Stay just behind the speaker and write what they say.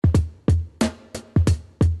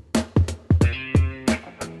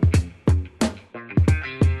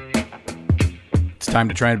time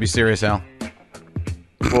to try and be serious, Al.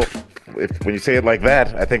 Well, when you say it like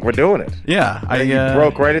that, I think we're doing it. Yeah, you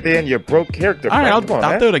broke right at the end. You broke character. All right,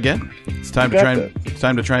 I'll do it again. It's time to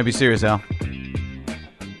try and be serious, Al.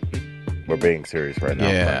 We're being serious right now.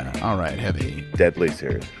 Yeah. Frank. All right, heavy, deadly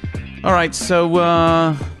serious. All right, so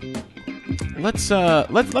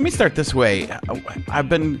let me start this way. I've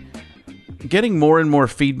been getting more and more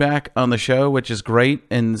feedback on the show, which is great,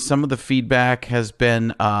 and some of the feedback has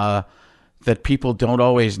been that people don't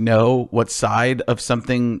always know what side of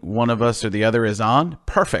something one of us or the other is on.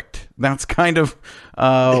 Perfect. That's kind of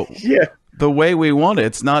the way we want it.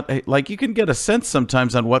 It's not like you can get a sense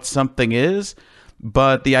sometimes on what something is,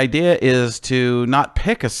 but the idea is to not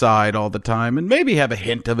pick a side all the time and maybe have a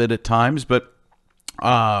hint of it at times. But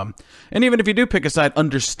and even if you do pick a side,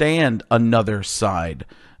 understand another side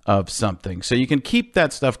of something. So you can keep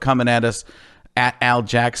that stuff coming at us at Al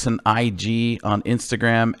Jackson IG on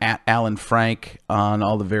Instagram, at Alan Frank on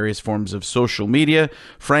all the various forms of social media,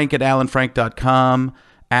 Frank at alanfrank.com,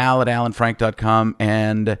 Al at alanfrank.com,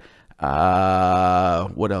 and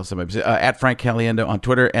what else am I at Frank Caliendo on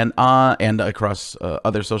Twitter and across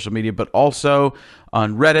other social media, but also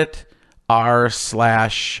on Reddit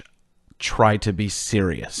r/try to be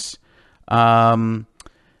serious. So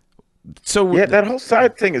yeah, that whole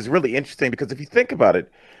side thing is really interesting because if you think about it,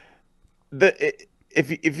 if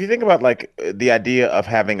you think about like the idea of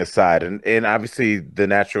having a side, and obviously the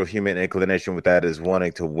natural human inclination with that is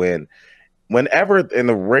wanting to win. Whenever in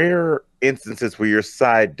the rare instances where your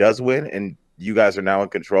side does win and you guys are now in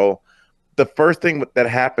control, the first thing that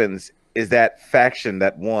happens is that faction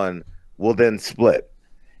that won will then split.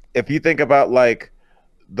 If you think about like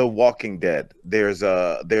The Walking Dead, there's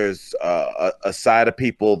a side of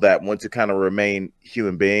people that want to kind of remain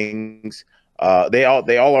human beings. They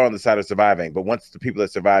all are on the side of surviving, but once the people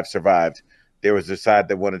that survived, there was a side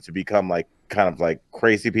that wanted to become like kind of like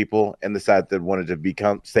crazy people, and the side that wanted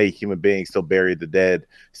to stay human beings, still bury the dead,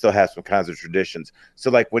 still have some kinds of traditions.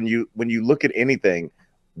 So like when you look at anything,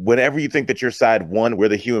 whenever you think that your side won, we're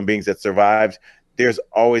the human beings that survived, there's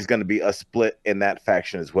always going to be a split in that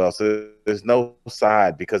faction as well. So there's no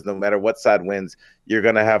side, because no matter what side wins, you're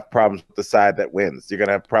going to have problems with the side that wins. You're going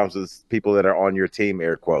to have problems with people that are on your team,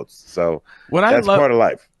 air quotes. So that's part of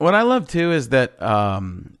life. What I love too is that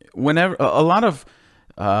whenever a lot of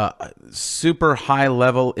super high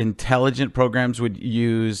level intelligent programs would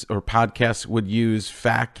use, or podcasts would use,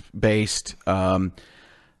 fact-based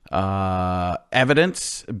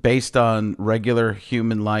evidence based on regular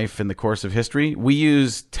human life in the course of history. We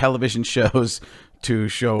use television shows to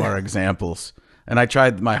show our examples. And I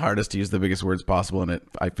tried my hardest to use the biggest words possible, and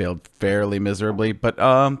I failed fairly miserably. But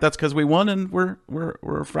that's because we won, and we're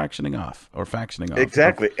fractioning off.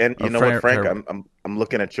 Exactly. And you know what, Frank? I'm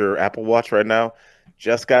looking at your Apple Watch right now.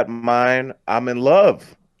 Just got mine. I'm in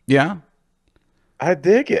love. Yeah. I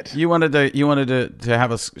dig it. You wanted to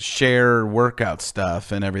have us share workout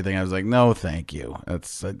stuff and everything. I was like, no, thank you.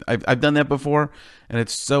 I've done that before, and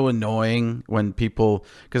it's so annoying when people,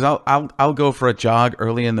 because I'll go for a jog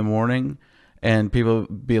early in the morning, and people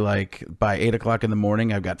be like, by 8 o'clock in the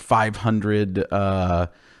morning, I've got 500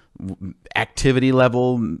 activity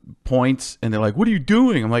level points, and they're like, what are you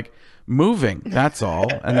doing? I'm like, moving, that's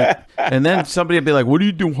all. And then somebody would be like, what are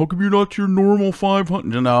you doing? How come you're not your normal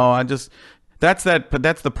 500? No, that's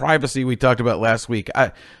the privacy we talked about last week.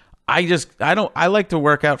 I like to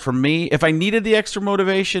work out for me. If I needed the extra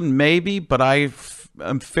motivation, maybe, but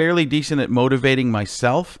I'm fairly decent at motivating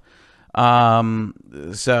myself.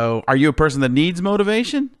 So are you a person that needs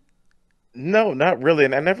motivation? No, not really.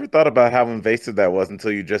 And I never thought about how invasive that was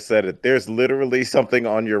until you just said it. There's literally something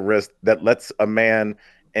on your wrist that lets a man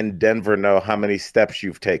in Denver know how many steps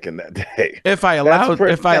you've taken that day. If I allowed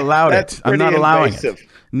it, I'm not allowing it.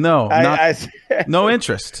 No, no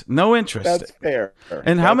interest. No interest. That's fair.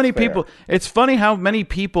 And how many people, it's funny how many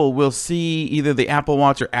people will see either the Apple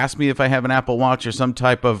Watch or ask me if I have an Apple Watch or some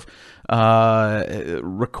type of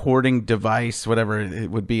recording device, whatever it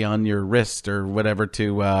would be on your wrist or whatever,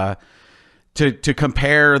 to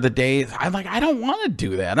compare the days. I'm like, I don't want to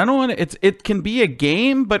do that. I don't want to. It can be a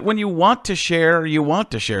game, but when you want to share, you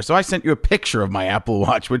want to share. So I sent you a picture of my Apple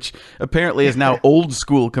Watch, which apparently is now old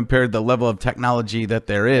school compared to the level of technology that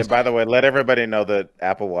there is. And by the way, let everybody know that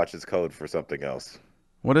Apple Watch is code for something else.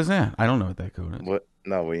 What is that? I don't know what that code is. What?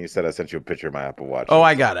 No, when you said I sent you a picture of my Apple Watch. Oh,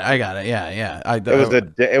 I got it. Yeah.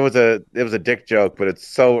 It was a dick joke, but it's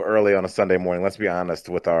so early on a Sunday morning. Let's be honest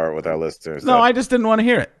with our listeners. No, I just didn't want to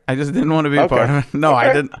hear it. I just didn't want to be a part of it. No,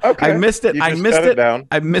 I didn't. Okay. I missed it. I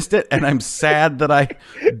missed it, and I'm sad that I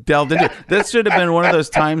delved into it. This should have been one of those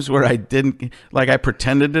times where I didn't, like, I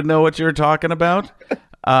pretended to know what you were talking about.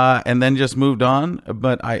 and then just moved on.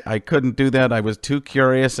 But I couldn't do that. I was too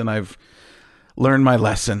curious, and I've learned my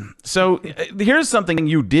lesson. So here's something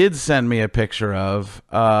you did send me a picture of.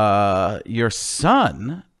 Your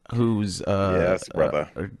son, who's yes, brother,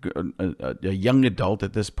 a young adult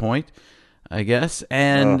at this point, I guess,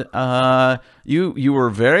 and you were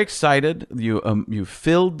very excited. You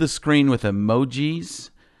filled the screen with emojis.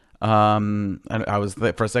 And I was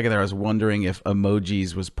for a second there. I was wondering if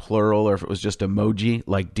emojis was plural or if it was just emoji,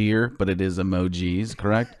 like deer, but it is emojis,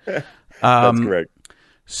 correct? That's correct.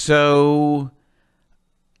 So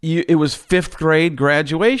it was fifth grade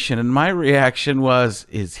graduation, and my reaction was,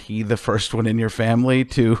 "Is he the first one in your family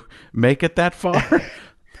to make it that far?"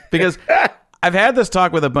 Because I've had this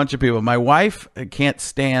talk with a bunch of people. My wife can't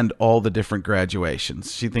stand all the different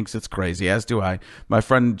graduations. She thinks it's crazy, as do I. My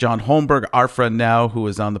friend John Holmberg, our friend now, who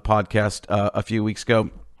was on the podcast a few weeks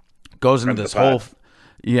ago, goes into this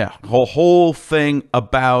whole thing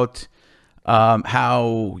about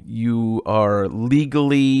how you are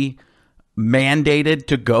legally mandated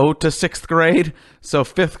to go to sixth grade. So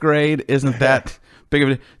fifth grade isn't that big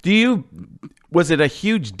of a... Was it a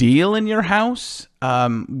huge deal in your house?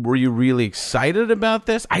 Were you really excited about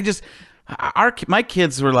this? My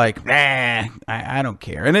kids were like, nah, I don't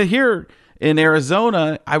care. And here in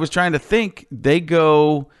Arizona, I was trying to think, they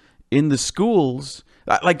go in the schools,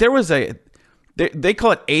 like there was they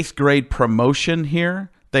call it eighth grade promotion here.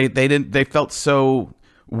 They felt so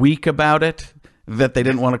weak about it that they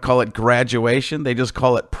didn't want to call it graduation. They just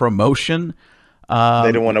call it promotion.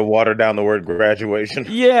 They don't want to water down the word graduation.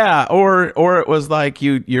 Yeah, or it was like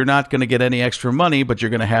you're not going to get any extra money, but you're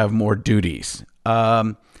going to have more duties.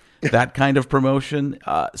 That kind of promotion.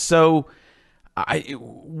 So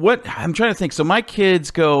I'm trying to think. So my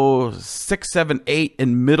kids go 6, 7, 8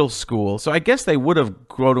 in middle school. So I guess they would have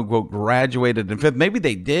quote unquote graduated in fifth. Maybe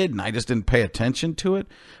they did, and I just didn't pay attention to it.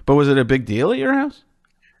 But was it a big deal at your house?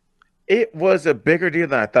 It was a bigger deal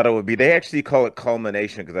than I thought it would be. They actually call it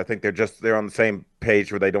culmination because I think they're on the same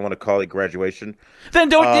page where they don't want to call it graduation.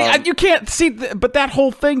 Then you can't see. But that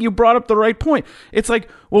whole thing, you brought up the right point. It's like,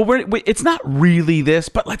 well, it's not really this,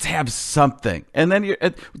 but let's have something. And then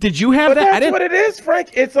did you have that? That's what it is, Frank.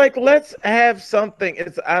 It's like, let's have something.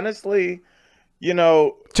 It's honestly,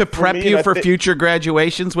 to prep you for future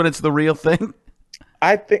graduations when it's the real thing.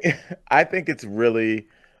 I think it's really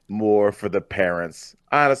more for the parents.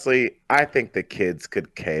 Honestly, I think the kids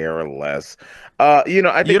could care less. I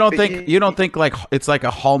think you don't think like it's like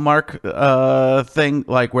a Hallmark thing,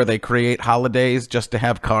 like where they create holidays just to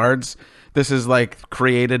have cards. This is like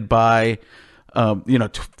created by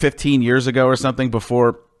 15 years ago or something,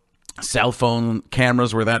 before cell phone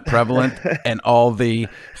cameras were that prevalent, and all the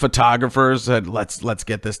photographers said, let's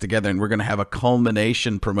get this together, and we're going to have a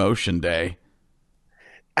culmination promotion day.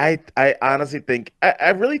 I honestly think,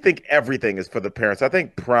 I really think everything is for the parents. I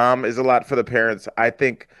think prom is a lot for the parents. I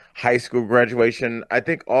think high school graduation, I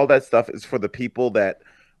think all that stuff is for the people that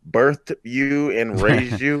birthed you and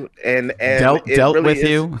raised you and dealt with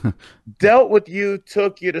you,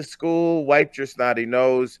 took you to school, wiped your snotty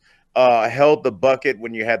nose, held the bucket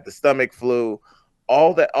when you had the stomach flu,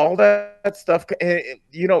 all that stuff. And,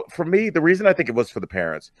 for me, the reason I think it was for the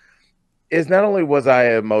parents is not only was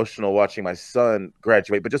I emotional watching my son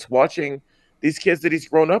graduate, but just watching these kids that he's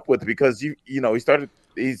grown up with, because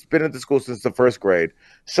he's been at the school since the first grade.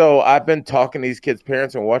 So I've been talking to these kids'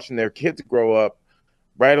 parents and watching their kids grow up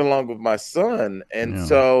right along with my son. And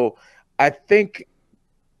so I think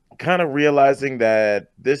kind of realizing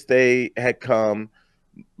that this day had come,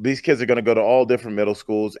 these kids are going to go to all different middle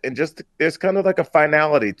schools, and just there's kind of like a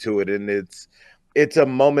finality to it. And it's a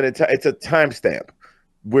moment in time. It's a timestamp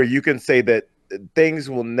where you can say that things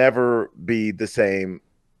will never be the same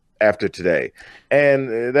after today.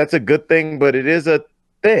 And that's a good thing, but it is a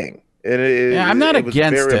thing. I'm not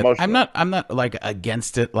against it. I'm not like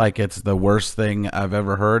against it like it's the worst thing I've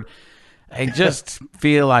ever heard. I just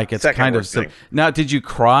feel like it's kind of silly. Now, did you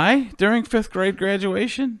cry during fifth grade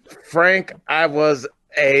graduation? Frank, I was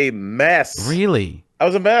a mess. Really? I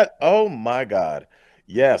was a mess. Oh my God.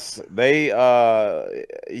 Yes. They,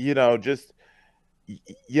 just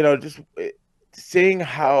seeing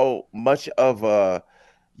how much of my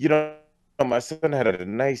son had a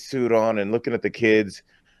nice suit on, and looking at the kids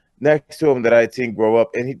next to him that I had seen grow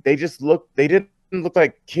up, and they didn't look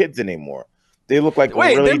like kids anymore. They look like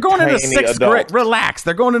really they're going into sixth grade. Relax,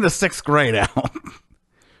 they're going into sixth grade now.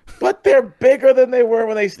 But they're bigger than they were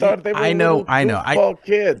when they started. They were I know.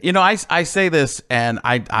 kids. I say this, and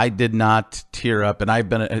I did not tear up, and I've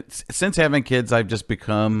been since having kids, I've just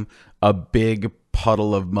become a big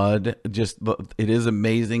puddle of mud. It is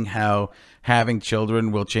amazing how having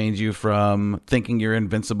children will change you from thinking you're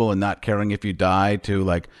invincible and not caring if you die to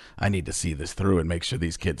like, I need to see this through and make sure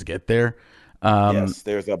these kids get there. Yes,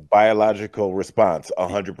 there's a biological response,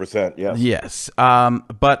 100%. Yes. Yes.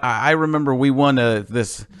 But I remember we won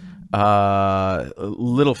this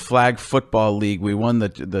little flag football league. We won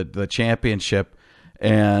the championship.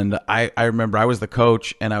 And I remember I was the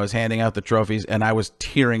coach and I was handing out the trophies and I was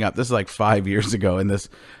tearing up. This is like 5 years ago in this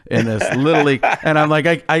little league. And I'm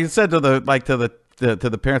like, I said to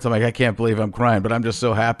the parents, I'm like, I can't believe I'm crying, but I'm just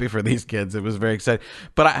so happy for these kids. It was very exciting.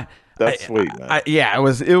 But that's sweet, man. Yeah, it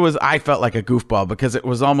was. I felt like a goofball because it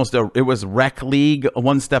was it was rec league,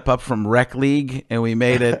 one step up from rec league, and we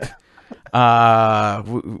made it.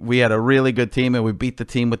 We had a really good team, and we beat the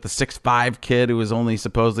team with the 6'5" kid who was only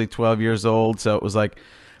supposedly 12 years old. So it was like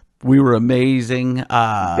we were amazing.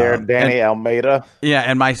 Danny Almeida. Yeah,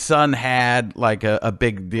 and my son had like a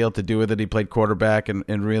big deal to do with it. He played quarterback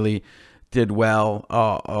and really did well.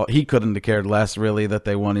 He couldn't have cared less, really, that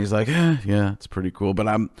they won. He's like, yeah, it's pretty cool. But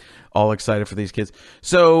I'm all excited for these kids.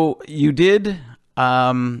 So you did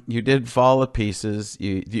fall to pieces.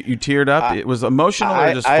 You teared up. It was emotional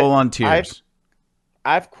or just full on tears?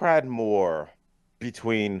 I've cried more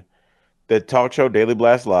between the talk show Daily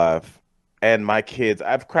Blast Live and my kids.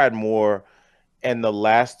 I've cried more in the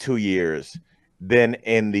last 2 years than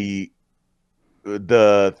in the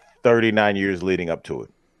 39 years leading up to it.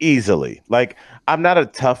 Easily. Like, I'm not a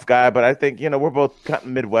tough guy, but I think, we're both kind of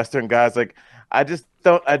Midwestern guys. Like, I just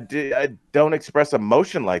I don't express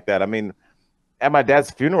emotion like that. I mean, at my dad's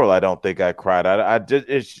funeral, I don't think I cried.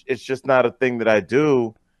 It's just not a thing that I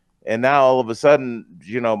do. And now all of a sudden,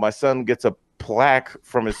 my son gets a plaque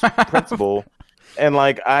from his principal, and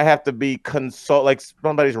like I have to be like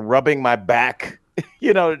somebody's rubbing my back,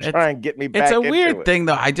 to try and get me back. It's a weird thing,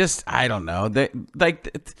 though. I don't know.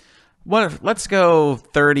 Let's go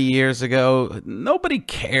 30 years ago. Nobody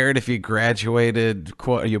cared if you graduated,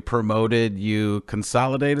 you promoted, you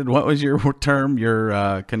consolidated. What was your term?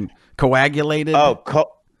 Your coagulated? Oh,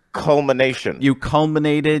 culmination. You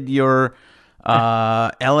culminated your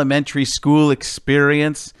elementary school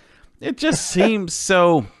experience. It just seems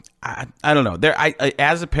so. I don't know.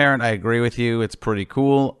 As a parent, I agree with you. It's pretty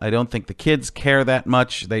cool. I don't think the kids care that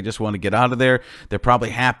much. They just want to get out of there. They're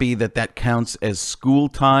probably happy that counts as school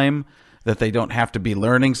time, that they don't have to be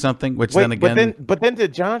learning something, which then again... But then to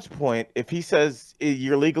John's point, if he says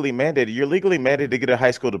you're legally mandated to get a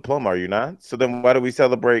high school diploma, are you not? So then why do we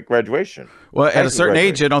celebrate graduation? Well, at a certain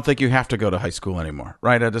age, I don't think you have to go to high school anymore,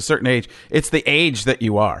 right? At a certain age, it's the age that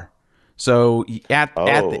you are. So at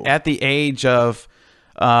the age of...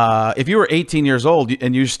 if you were 18 years old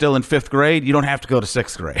and you're still in 5th grade, you don't have to go to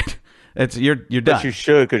 6th grade. You're done. But you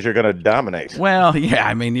should, because you're going to dominate. Well, yeah,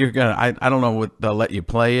 I mean, you're gonna. I don't know what they'll let you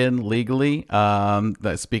play in legally.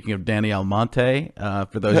 Speaking of Danny Almonte,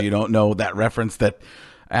 for those of you who don't know that reference that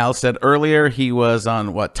Al said earlier, he was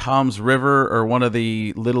on Tom's River or one of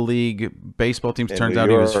the Little League baseball teams. Turns out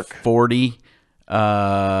he was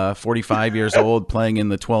 45 years old, playing in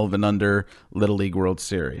the 12 and under Little League World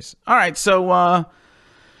Series. All right, so.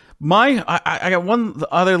 I got one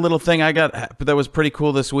other little thing I got that was pretty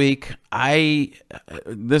cool this week. I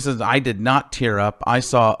did not tear up. I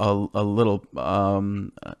saw a little a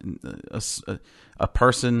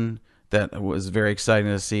person that was very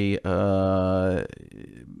exciting to see.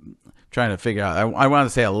 Trying to figure out. I want to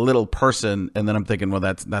say a little person, and then I'm thinking, well,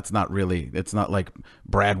 that's not really. It's not like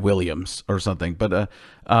Brad Williams or something, but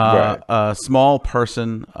a small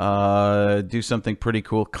person do something pretty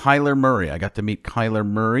cool. Kyler Murray. I got to meet Kyler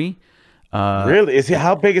Murray. Really?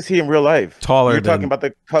 How big is he in real life? Taller. You're talking about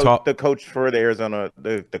the coach for the Arizona,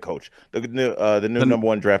 the new number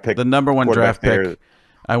one draft pick. The number one draft pick.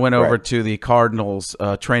 I went over to the Cardinals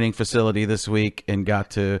training facility this week and got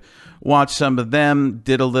to watch some of them.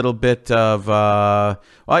 Did a little bit of I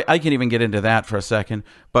can even get into that for a second.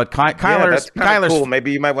 But Kyler's cool.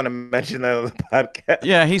 Maybe you might want to mention that on the podcast.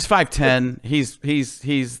 Yeah, he's 5'10". He's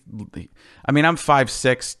I mean, I'm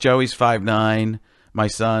 5'6". Joey's 5'9". My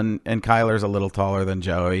son, and Kyler's a little taller than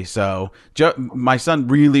Joey. So my son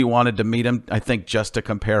really wanted to meet him, I think, just to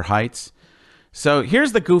compare heights. So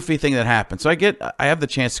here's the goofy thing that happened. So I have the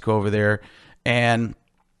chance to go over there, and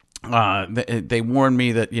they warned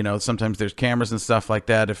me that sometimes there's cameras and stuff like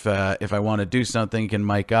that. If I want to do something, you can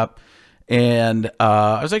mic up. And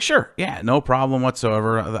I was like, sure, yeah, no problem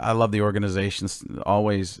whatsoever. I love the organizations.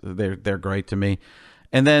 Always, they're great to me.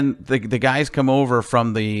 And then the guys come over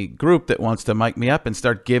from the group that wants to mic me up and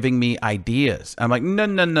start giving me ideas. I'm like,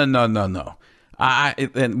 no.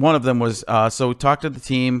 And one of them was so we talked to the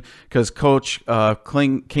team because Coach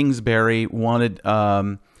Kingsbury wanted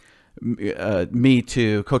me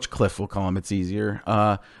to Coach Cliff, we'll call him, it's easier,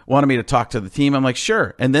 wanted me to talk to the team. I'm like,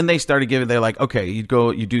 sure. And then they started they're like, okay, you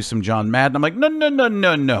do some John Madden. I'm like,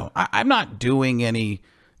 no. I'm not doing any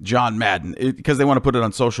John Madden because they want to put it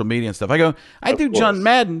on social media and stuff. I go, I do John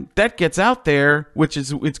Madden. That gets out there, which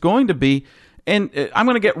is it's going to be. And I'm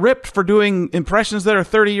going to get ripped for doing impressions that are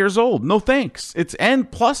 30 years old. No thanks.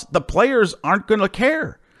 And plus the players aren't going to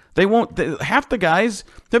care. They won't. Half the guys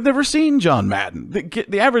have never seen John Madden.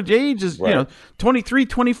 The average age is 23,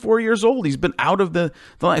 24 years old. He's been out of the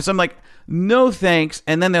line. So I'm like, no thanks.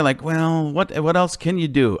 And then they're like, well, what else can you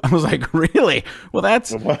do? I was like, really? Well,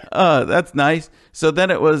 that's nice. So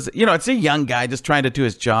then it was, it's a young guy just trying to do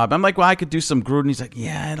his job. I'm like, well, I could do some Gruden. He's like,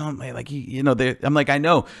 yeah, I don't like, I'm like, I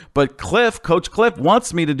know, but Coach Cliff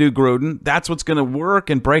wants me to do Gruden. That's what's going to work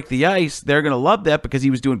and break the ice. They're going to love that because he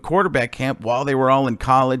was doing quarterback camp while they were all in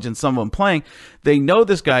college and some of them playing. They know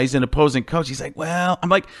this guy's an opposing coach. He's like, well, I'm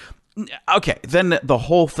like, okay, then the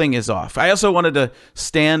whole thing is off. I also wanted to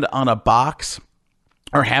stand on a box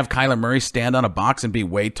or have Kyler Murray stand on a box and be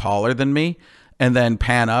way taller than me and then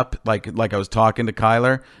pan up like I was talking to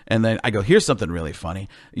Kyler. And then I go, here's something really funny.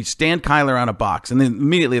 You stand Kyler on a box. And then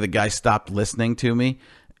immediately the guy stopped listening to me.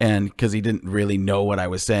 And because he didn't really know what I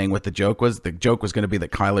was saying, what the joke was. The joke was going to be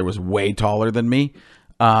that Kyler was way taller than me.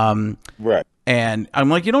 Right. And I'm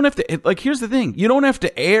like, you don't have to, like, here's the thing. You don't have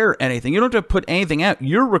to air anything. You don't have to put anything out.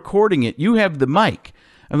 You're recording it. You have the mic.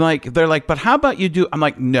 I'm like, they're like, but how about you do, I'm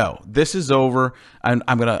like, no, this is over. I'm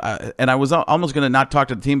going to, and I was almost going to not talk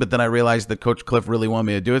to the team, but then I realized that Coach Cliff really wanted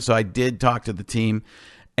me to do it. So I did talk to the team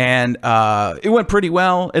and it went pretty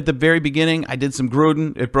well at the very beginning. I did some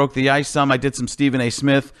Gruden. It broke the ice some. I did some Stephen A.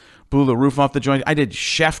 Smith. Blew the roof off the joint. I did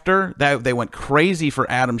Schefter. They went crazy for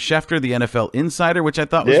Adam Schefter, the NFL insider, which I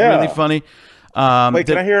thought was really funny. Wait,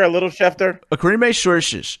 can I hear a little Schefter? According to my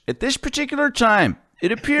sources, at this particular time,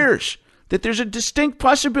 it appears that there's a distinct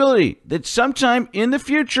possibility that sometime in the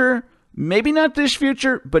future, maybe not this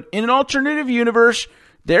future, but in an alternative universe,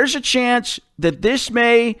 there's a chance that this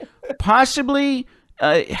may possibly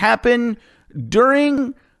happen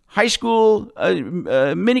during high school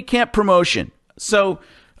mini camp promotion. So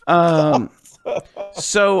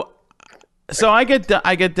I get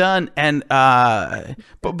done, and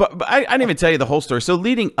but I didn't even tell you the whole story. So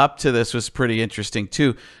leading up to this was pretty interesting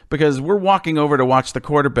too, because we're walking over to watch the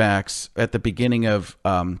quarterbacks at the beginning of.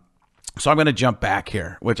 So I'm going to jump back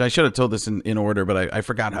here, which I should have told this in order, but I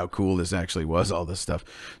forgot how cool this actually was. All this stuff.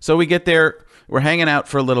 So we get there, we're hanging out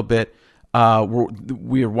for a little bit.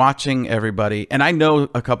 We're watching everybody, and I know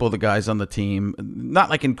a couple of the guys on the team, not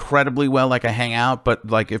like incredibly well, like I hang out, but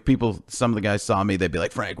like if some of the guys saw me, they'd be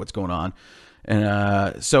like, Frank, what's going on?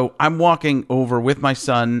 And so I'm walking over with my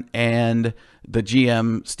son and the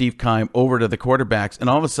GM, Steve Keim, over to the quarterbacks, and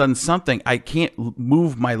all of a sudden I can't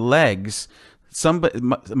move my legs.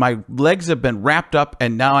 My legs have been wrapped up,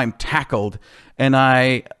 and now I'm tackled, and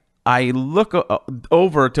I look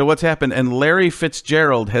over to what's happened, and Larry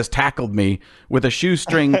Fitzgerald has tackled me with a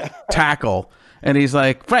shoestring tackle. And he's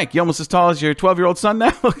like, Frank, you almost as tall as your 12-year-old son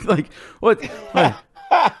now? Like, what?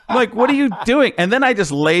 I'm like, what are you doing? And then I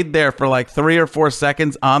just laid there for like 3 or 4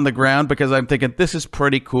 seconds on the ground because I'm thinking, this is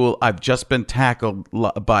pretty cool. I've just been tackled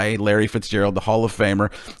by Larry Fitzgerald, the Hall of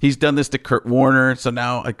Famer. He's done this to Kurt Warner. So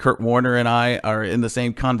now Kurt Warner and I are in the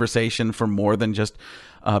same conversation for more than just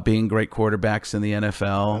being great quarterbacks in the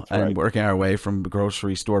NFL. That's right. And working our way from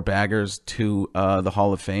grocery store baggers to the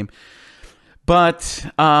Hall of Fame. But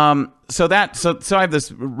so I have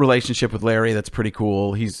this relationship with Larry that's pretty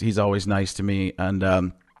cool. He's always nice to me, and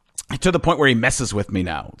to the point where he messes with me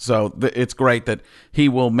now. So it's great that he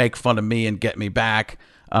will make fun of me and get me back.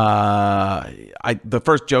 The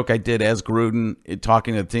first joke I did as Gruden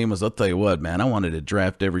talking to the team was, I'll tell you what, man, I wanted to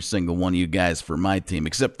draft every single one of you guys for my team,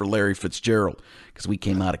 except for Larry Fitzgerald, because we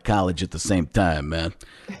came out of college at the same time, man.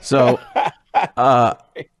 So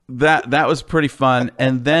that was pretty fun.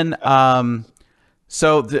 And then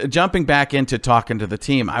jumping back into talking to the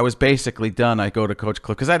team, I was basically done. I go to Coach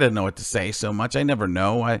Cliff because I didn't know what to say so much. I never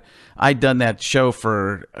know. I'd done that show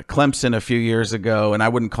for Clemson a few years ago, and I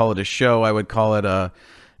wouldn't call it a show. I would call it a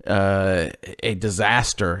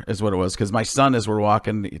disaster is what it was, because my son, as we're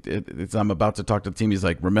walking, I'm about to talk to the team, he's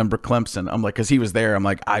like, remember Clemson? I'm like, because he was there, I'm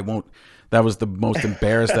like, I won't. That was the most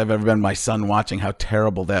embarrassed I've ever been, my son, watching how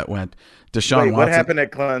terrible that went. Deshaun Watson. What happened at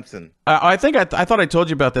Clemson? I thought I told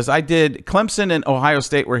you about this. I did. Clemson and Ohio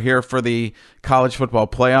State were here for the college football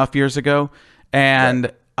playoff years ago, and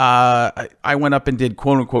right. I went up and did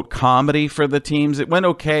quote unquote comedy for the teams. It went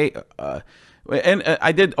okay. And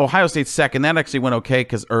I did Ohio State second. That actually went okay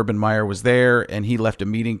because Urban Meyer was there and he left a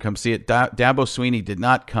meeting to come see it. Dabo Sweeney did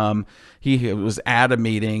not come. He was at a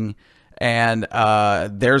meeting, and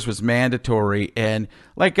theirs was mandatory. And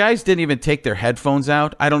like, guys didn't even take their headphones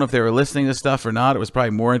out. I don't know if they were listening to stuff or not. It was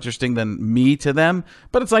probably more interesting than me to them.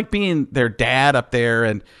 But it's like being their dad up there,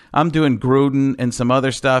 and I'm doing Gruden and some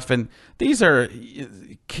other stuff. And these are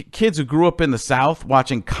kids who grew up in the South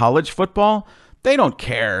watching college football. They don't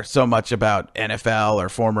care so much about NFL or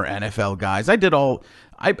former NFL guys. I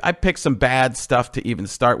picked some bad stuff to even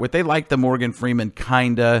start with. They liked the Morgan Freeman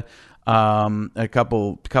kinda, a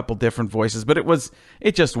couple different voices, but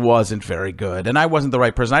it just wasn't very good. And I wasn't the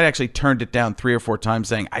right person. I actually turned it down 3 or 4 times,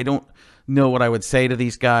 saying I don't know what I would say to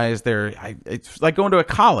these guys. It's like going to a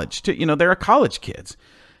college. They're college kids,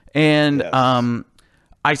 and yes.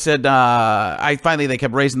 I said, they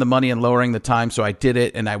kept raising the money and lowering the time, so I did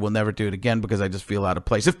it, and I will never do it again because I just feel out of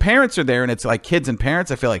place. If parents are there and it's like kids and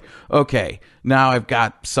parents, I feel like, okay, now I've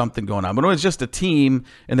got something going on. But when it's just a team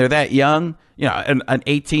and they're that young, an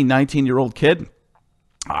 18, 19-year-old kid,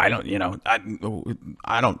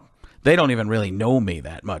 they don't even really know me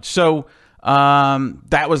that much. So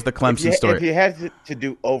that was the Clemson story. If you had to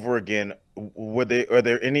do over again, are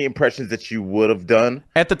there any impressions that you would have done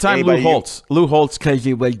at the time? Lou Holtz, because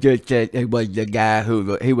he was the guy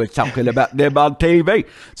who he was talking about them on TV.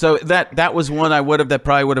 So that was one that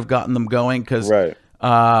probably would have gotten them going, because right.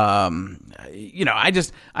 I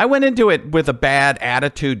went into it with a bad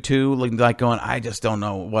attitude too, like going, I just don't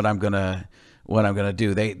know what I'm gonna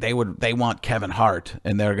do. They want Kevin Hart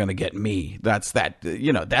and they're gonna get me.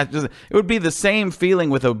 It would be the same feeling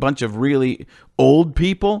with a bunch of really old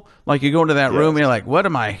people. Like, you go into that room and you're like, what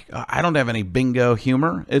am I don't have any bingo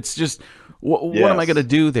humor. It's just, what am I gonna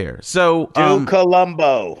do there? So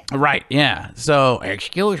Columbo. Right, yeah. So,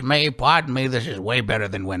 excuse me, pardon me, this is way better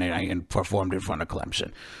than when I performed in front of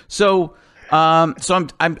Clemson. So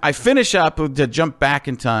I finish up to jump back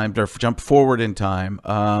in time, or jump forward in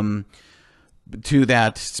time. To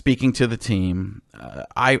that, speaking to the team,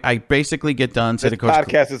 I basically get done. This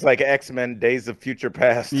podcast is like X-Men: Days of Future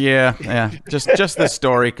Past. Yeah. Just this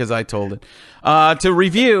story because I told it. To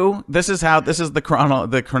review, this is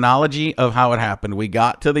the chronology of how it happened. We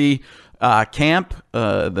got to the camp,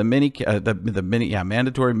 the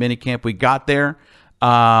mandatory mini camp. We got there,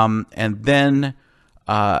 and then.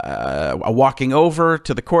 Walking over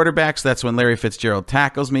to the quarterbacks, that's when Larry Fitzgerald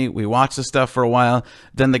tackles me. We watch the stuff for a while.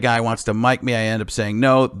 Then the guy wants to mic me. I end up saying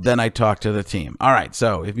no. Then I talk to the team. All right,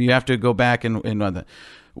 so if you have to go back and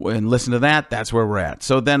listen to that, that's where we're at.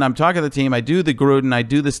 So then I'm talking to the team. I do the Gruden. I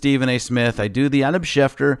do the Stephen A. Smith. I do the Adam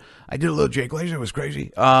Schefter. I did a little Jake Glazer. It was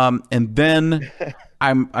crazy. And then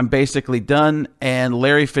I'm basically done. And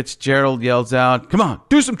Larry Fitzgerald yells out, "Come on,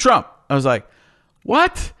 do some Trump." I was like,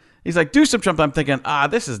 "What?" He's like, "Do some Trump." I'm thinking,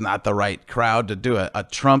 this is not the right crowd to do a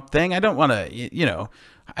Trump thing. I don't want to,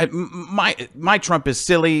 my Trump is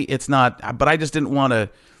silly. It's not, but I just didn't want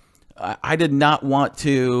to, I did not want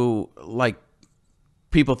to, like,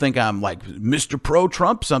 people think I'm like Mr. Pro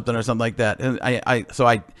Trump something or something like that. And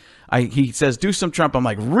he says, "Do some Trump." I'm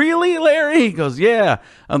like, "Really, Larry?" He goes, "Yeah."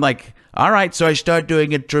 I'm like, "All right." So I start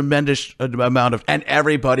doing a tremendous amount of, and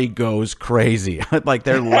everybody goes crazy. Like,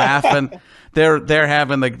 they're laughing. They're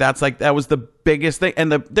having that was the biggest thing,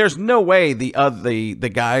 and there's no way the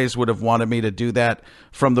guys would have wanted me to do that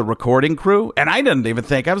from the recording crew, and I didn't even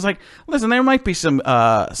think. I was like, listen, there might be some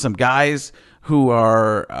guys who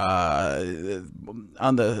are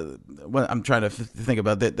on the. Well, I'm trying to think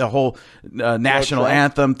about the whole national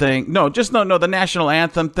anthem thing. No, the national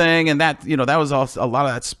anthem thing, and that that was also a lot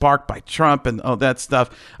of that sparked by Trump and all that stuff.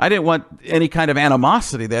 I didn't want any kind of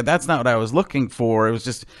animosity there. That's not what I was looking for. It was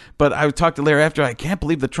just. But I talked to Larry after. I can't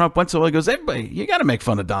believe the Trump went so well. He goes, "Everybody, you got to make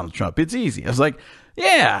fun of Donald Trump. It's easy." I was like,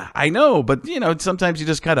 "Yeah, I know, but sometimes you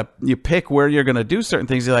just you pick where you're going to do certain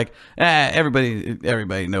things. You're like,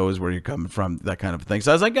 everybody knows where you're coming from, that kind of thing."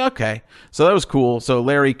 So I was like, okay, so that was cool. So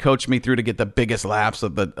Larry coached me through to get the biggest laughs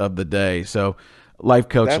of the day. So life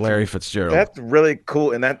coach Larry Fitzgerald. That's really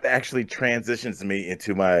cool, and that actually transitions me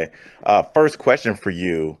into my first question for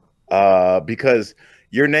you, because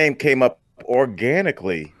your name came up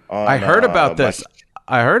organically. I heard about this.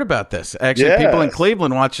 Actually, yes. People in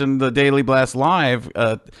Cleveland watching the Daily Blast live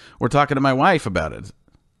were talking to my wife about it.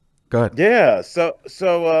 Go ahead. Yeah. So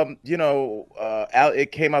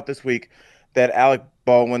it came out this week that Alec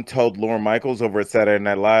Baldwin told Lorne Michaels over at Saturday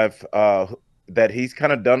Night Live that he's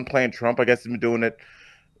kind of done playing Trump. I guess he's been doing it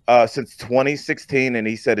since 2016, and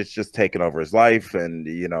he said it's just taken over his life, and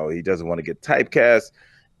he doesn't want to get typecast.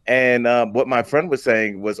 And what my friend was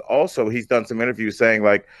saying was also he's done some interviews saying,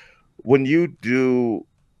 like, when you do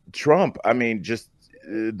Trump, I mean, just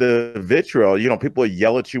the vitriol, people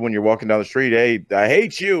yell at you when you're walking down the street, hey, I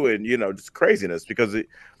hate you, and just craziness because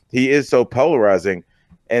he is so polarizing.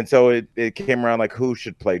 And so it came around like who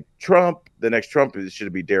should play Trump. The next Trump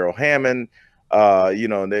should be Daryl Hammond.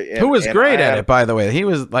 Who was great at it, by the way. He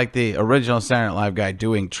was like the original Saturday Night Live guy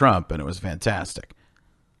doing Trump, and it was fantastic.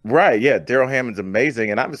 Right, yeah, Daryl Hammond's amazing,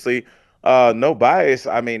 and obviously, no bias.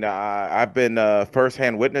 I mean, I've been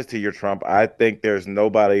firsthand witness to your Trump. I think there's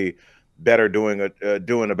nobody better doing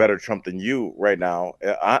a better Trump than you right now,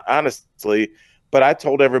 honestly. But I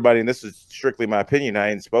told everybody, and this is strictly my opinion.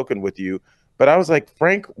 I ain't spoken with you, but I was like,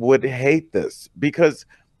 Frank would hate this because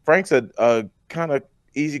Frank's a kind of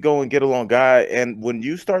easygoing, get along guy, and when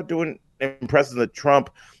you start doing impressions of Trump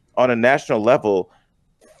on a national level,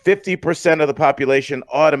 50% of the population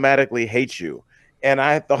automatically hates you. And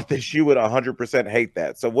I thought that you would 100% hate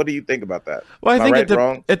that. So what do you think about that? Well, I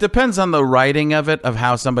think it depends on the writing of it, of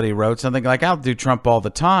how somebody wrote something. Like, I'll do Trump all the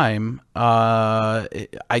time. I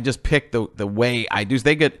just pick the way I do.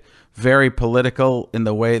 They get very political in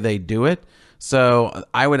the way they do it. So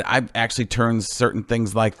I actually turn certain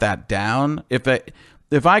things like that down.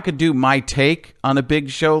 If I could do my take on a big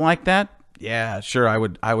show like that, yeah, sure, I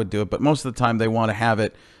would do it. But most of the time they want to have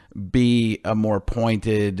it be a more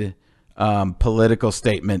pointed political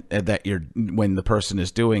statement that when the person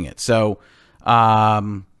is doing it. So,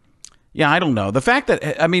 yeah, I don't know. The fact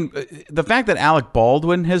that Alec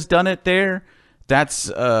Baldwin has done it there,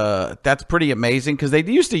 that's pretty amazing, because they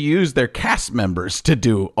used to use their cast members to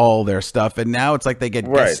do all their stuff, and now it's like they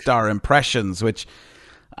get guest star impressions, which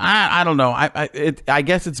I don't know. I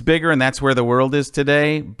guess it's bigger, and that's where the world is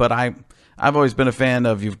today. But I've always been a fan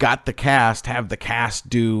of, you've got the cast, have the cast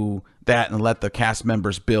do that and let the cast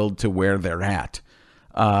members build to where they're at.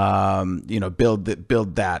 Build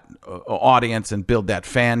that audience and build that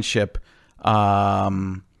fanship.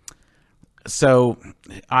 So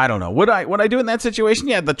I don't know. Would I do it in that situation?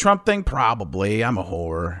 Yeah, the Trump thing, probably. I'm a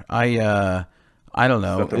whore. I don't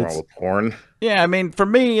know. Nothing wrong with porn. Yeah, I mean, for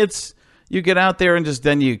me, it's, you get out there and just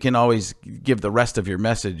then you can always give the rest of your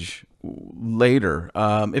message later.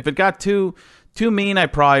 If it got too mean, I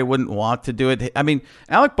probably wouldn't want to do it. I mean,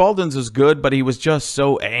 Alec Baldwin's was good, but he was just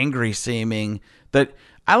so angry seeming that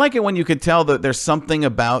I like it when you could tell that there's something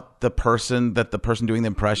about the person doing the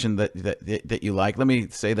impression that you like. Let me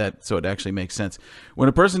say that so it actually makes sense. When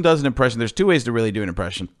a person does an impression, there's two ways to really do an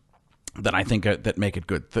impression that I think that make it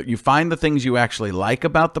good. You find the things you actually like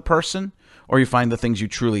about the person, or you find the things you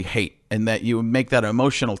truly hate, and that you make that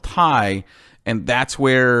emotional tie, and that's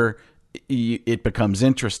where it becomes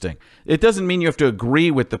interesting. It doesn't mean you have to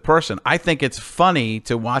agree with the person. I think it's funny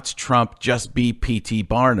to watch Trump just be P.T.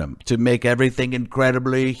 Barnum, to make everything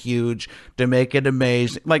incredibly huge, to make it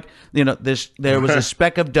amazing. Like, there was a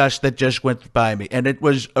speck of dust that just went by me, and it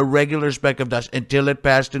was a regular speck of dust until it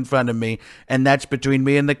passed in front of me, and that's between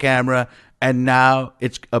me and the camera, and now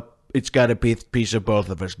it's got a piece of both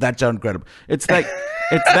of us. That's incredible. It's like,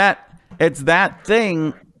 it's that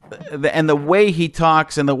thing. And the way he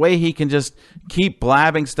talks and the way he can just keep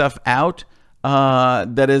blabbing stuff out,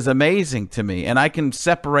 that is amazing to me. And I can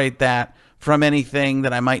separate that from anything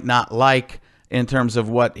that I might not like in terms of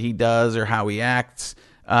what he does or how he acts.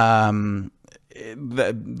 That's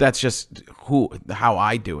just how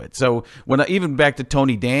I do it. So even back to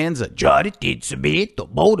Tony Danza,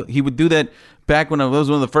 he would do that back when it was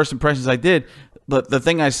one of the first impressions I did. But the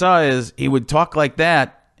thing I saw is he would talk like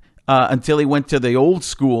that until he went to the old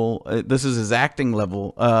school. This is his acting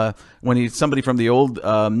level. When somebody from the old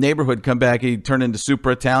neighborhood come back, he turned into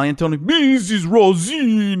super Italian. Tony, Mrs.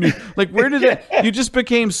 Rosini. Like, where did that? You just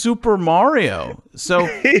became Super Mario. So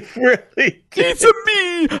he really did. It's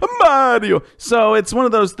me, Mario. So it's one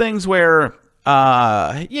of those things where,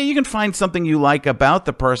 you can find something you like about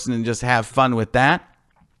the person and just have fun with that.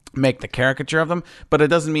 Make the caricature of them, but it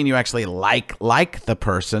doesn't mean you actually like the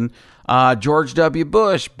person. George W.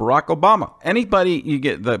 Bush, Barack Obama, anybody, you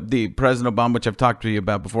get the President Obama, which I've talked to you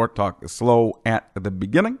about before. Talk slow at the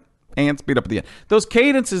beginning and speed up at the end. Those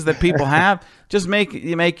cadences that people have just make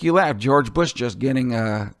you laugh. George Bush just getting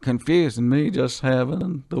confused, and me just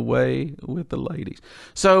having the way with the ladies.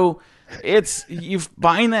 So you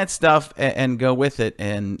find that stuff and go with it,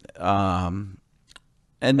 and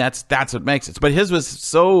that's what makes it. But his was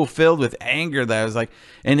so filled with anger that I was like,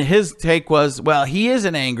 and his take was, well, he is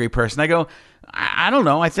an angry person. I go, I don't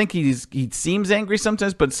know. I think he seems angry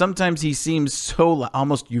sometimes, but sometimes he seems so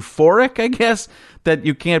almost euphoric, I guess, that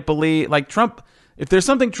you can't believe. Like Trump, if there's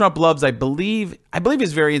something Trump loves, I believe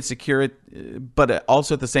he's very insecure, but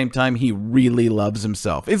also at the same time, he really loves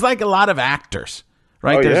himself. It's like a lot of actors,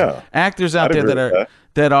 right? Oh, There's actors out there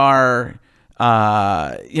that are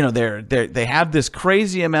they have this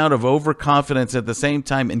crazy amount of overconfidence, at the same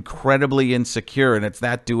time incredibly insecure, and it's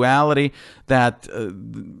that duality that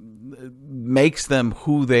makes them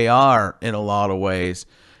who they are in a lot of ways.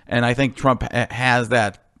 And I think Trump has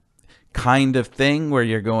that kind of thing where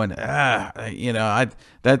you're going, that's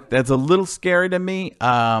a little scary to me.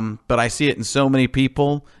 But I see it in so many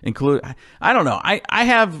people, I don't know. I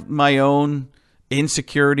have my own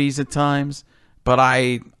insecurities at times, but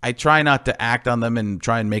I try not to act on them and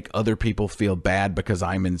try and make other people feel bad because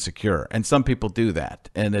I'm insecure. And some people do that.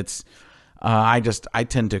 And it's, I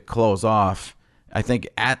tend to close off. I think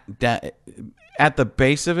at the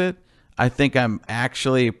base of it, I think I'm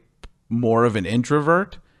actually more of an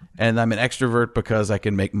introvert, and I'm an extrovert because I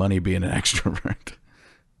can make money being an extrovert.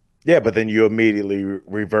 Yeah, but then you immediately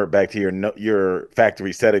revert back to your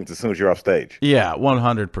factory settings as soon as you're off stage. Yeah,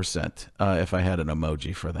 100%. If I had an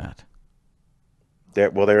emoji for that.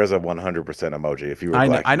 There is a 100% emoji. If you were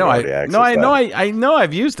black, I know.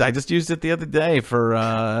 I've used it. I just used it the other day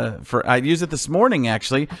I used it this morning,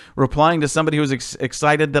 actually, replying to somebody who was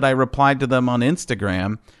excited that I replied to them on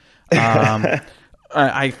Instagram. I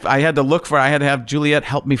had to have Juliet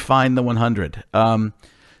help me find the 100.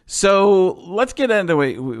 So let's get into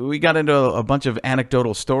it. We got into a bunch of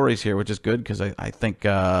anecdotal stories here, which is good because I think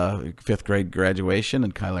fifth grade graduation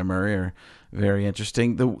and Kyler Murray are very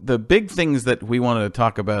interesting. The big things that we wanted to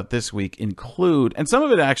talk about this week include, and some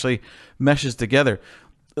of it actually meshes together.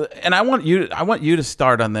 And I want you to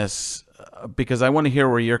start on this because I want to hear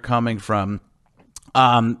where you're coming from.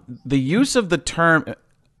 The use of the term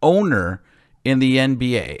owner in the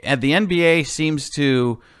NBA, and the NBA seems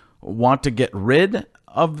to want to get rid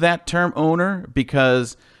of that term owner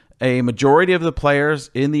because a majority of the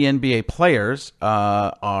players in the NBA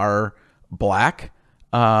are black.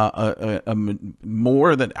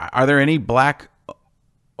 More than, are there any black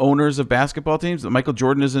owners of basketball teams? Michael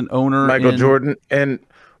Jordan is an owner. Jordan, and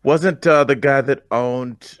wasn't the guy that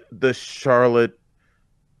owned the Charlotte?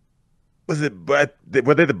 Were they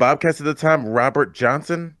the Bobcats at the time? Robert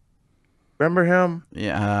Johnson, remember him?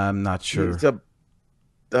 Yeah, I'm not sure.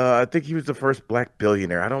 I think he was the first black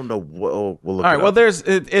billionaire. I don't know. We'll look. All right. Well,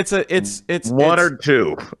 it's one or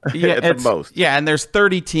two at the most. Yeah, and there's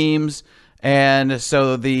 30 teams. And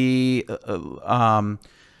so the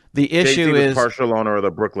issue is partial owner of the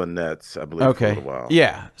Brooklyn Nets, I believe, for a little while.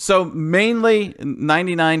 Yeah. So mainly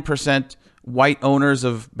 99% white owners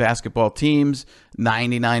of basketball teams,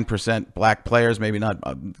 99% black players, maybe not,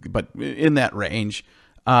 but in that range.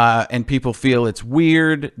 And people feel it's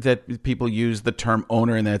weird that people use the term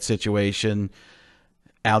owner in that situation.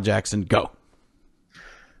 Al Jackson, go.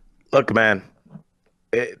 Look, man,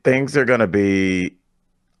 things are going to be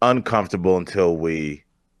uncomfortable until we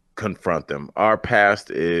confront them. Our past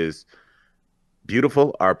is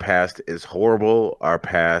beautiful. Our past is horrible. Our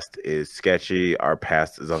past is sketchy. Our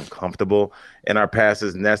past is uncomfortable. And our past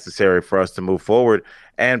is necessary for us to move forward.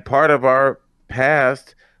 And part of our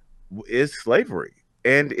past is slavery.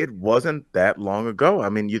 And it wasn't that long ago. I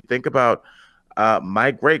mean, you think about my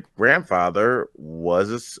great-grandfather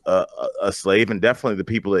was a slave, and definitely the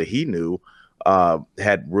people that he knew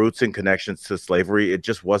had roots and connections to slavery. It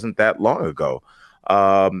just wasn't that long ago.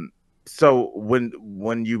 So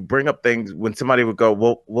when you bring up things, when somebody would go,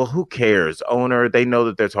 well, who cares? Owner, they know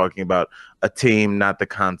that they're talking about a team, not the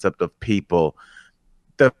concept of people.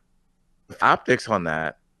 The optics on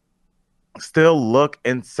that still look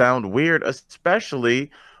and sound weird, especially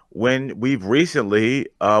when we've recently,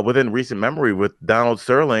 within recent memory with Donald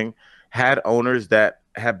Sterling, had owners that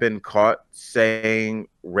have been caught saying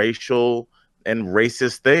racial and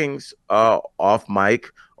racist things off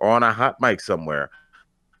mic or on a hot mic somewhere.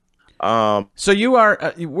 So you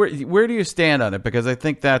are where do you stand on it? Because I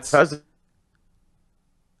think that's hold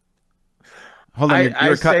on.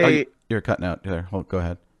 You're cutting out there. Go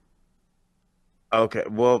ahead. Okay.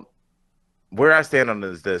 Well, where I stand on it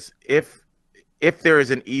is this: if there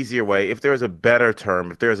is an easier way, if there is a better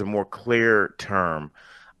term, if there is a more clear term,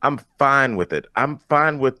 I'm fine with it. I'm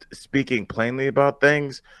fine with speaking plainly about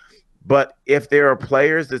things. But if there are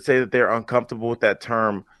players that say that they're uncomfortable with that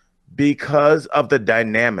term because of the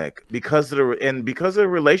dynamic, because of the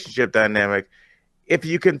relationship dynamic, if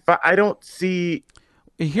you can, I don't see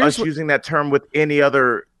us using that term with any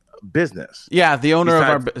other business. Yeah, the owner of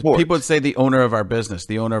our people would say the owner of our business,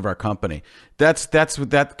 the owner of our company. That's what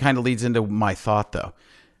that kind of leads into my thought, though.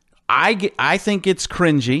 I think it's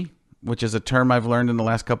cringy, which is a term I've learned in the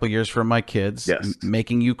last couple of years from my kids. Yes.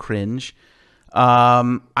 Making you cringe.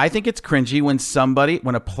 I think it's cringy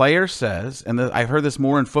when a player says, and I've heard this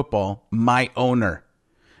more in football, my owner.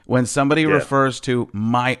 When somebody refers to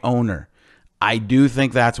my owner, I do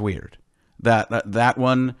think that's weird. That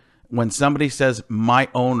one, when somebody says my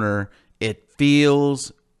owner, it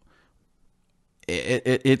feels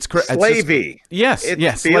it's slavey. Yes, It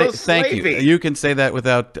yes. feels Thank you. slavey. You can say that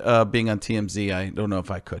without being on TMZ. I don't know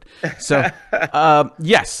if I could. So,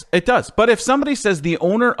 yes, it does. But if somebody says the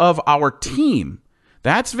owner of our team,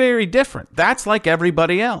 that's very different. That's like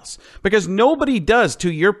everybody else, because nobody does.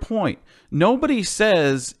 To your point, nobody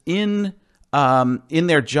says in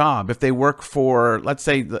their job, if they work for, let's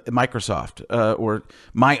say, Microsoft or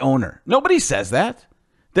my owner, nobody says that.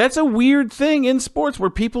 That's a weird thing in sports where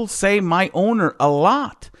people say my owner a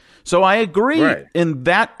lot. So I agree in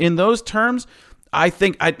those terms. I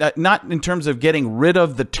think not in terms of getting rid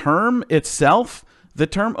of the term itself, the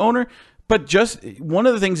term owner, but just one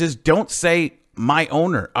of the things is don't say my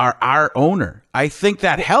owner or our owner. I think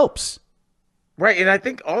that helps. Right. And I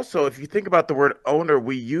think also, if you think about the word owner,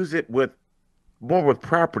 we use it more with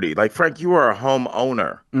property. Like, Frank, you are a home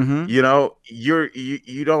owner. Mm-hmm. You know,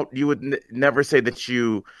 you would never say that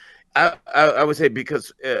you. I would say,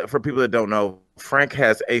 because for people that don't know, Frank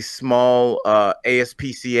has a small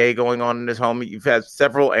ASPCA going on in his home. You've had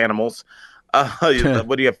several animals. What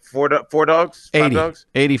do you have? Four dogs? 5 dogs?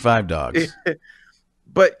 85 dogs.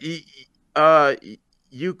 But you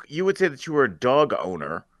would say that you were a dog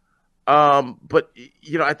owner. But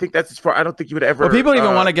I think that's as far. I don't think you would ever. Well, people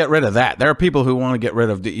even want to get rid of that. There are people who want to get rid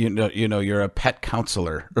of you're a pet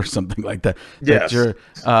counselor or something like that. Yes. That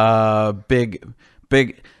you're big.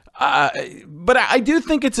 But I do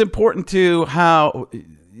think it's important to how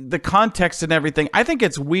the context and everything. I think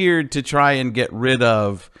it's weird to try and get rid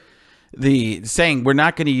of the saying we're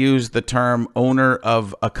not going to use the term owner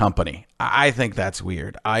of a company. I think that's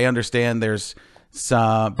weird. I understand there's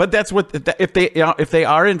some, but that's what if they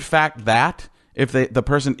are in fact that if the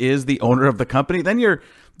person is the owner of the company, then you're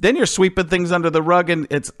sweeping things under the rug, and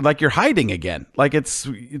it's like you're hiding again. Like me,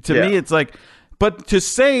 it's like. But to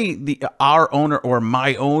say our owner or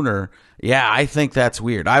my owner, yeah, I think that's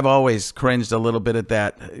weird. I've always cringed a little bit at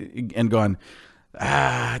that and gone,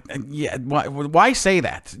 yeah, why say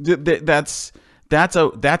that?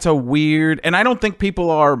 That's a weird, and I don't think people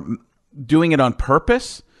are doing it on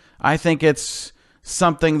purpose. I think it's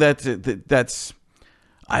something that's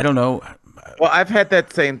I don't know. Well, I've had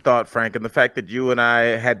that same thought, Frank, and the fact that you and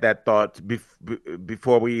I had that thought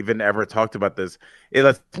before we even ever talked about this, it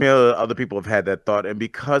lets me know that other people have had that thought, and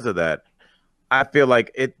because of that, I feel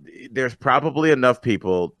like there's probably enough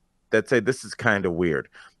people that say this is kind of weird.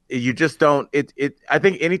 You just don't. I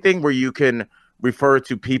think anything where you can refer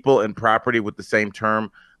to people and property with the same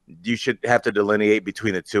term, you should have to delineate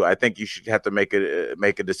between the two. I think you should have to make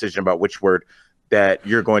a decision about which word that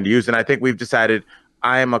you're going to use, and I think we've decided.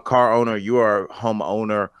 I am a car owner. You are a home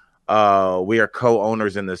owner. We are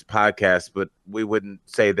co-owners in this podcast, but we wouldn't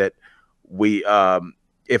say that we.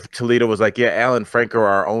 If Toledo was like, "Yeah, Alan Frank are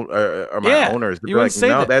our own, are my owners," you would say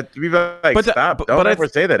no, that we'd be like, "Stop! Don't ever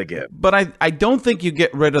say that again." But I don't think you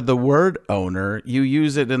get rid of the word owner. You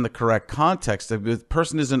use it in the correct context. If the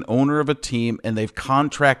person is an owner of a team and they've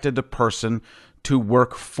contracted a person to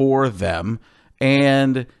work for them,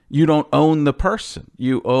 and you don't own the person,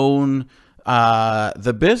 you own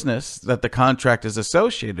the business that the contract is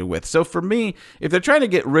associated with. So for me, if they're trying to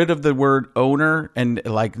get rid of the word owner and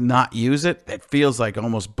like not use it, it feels like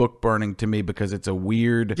almost book burning to me, because it's a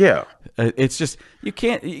weird. Yeah. It's just you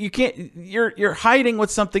can't. You're hiding what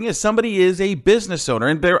something is. Somebody is a business owner,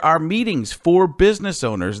 and there are meetings for business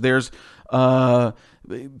owners. There's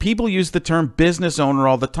people use the term business owner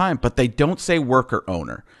all the time, but they don't say worker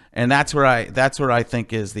owner, and that's where I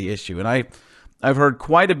think is the issue. And I've heard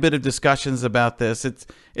quite a bit of discussions about this.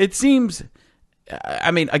 It seems, I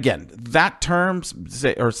mean, again, that term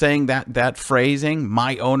or saying that phrasing,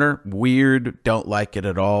 my owner, weird. Don't like it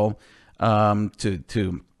at all. I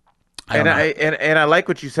like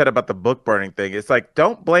what you said about the book burning thing. It's like,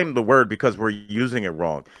 don't blame the word because we're using it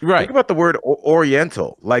wrong. Right. Think about the word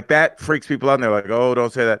Oriental. Like, that freaks people out. And they're like, oh,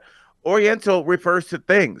 don't say that. Oriental refers to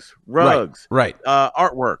things, rugs, right.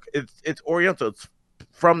 Artwork. It's Oriental. It's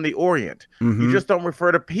from the Orient. Mm-hmm. You just don't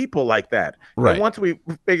refer to people like that. Right. And once we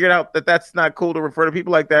figured out that that's not cool to refer to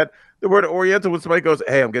people like that, the word Oriental, when somebody goes,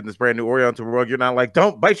 hey, I'm getting this brand new Oriental rug, you're not like,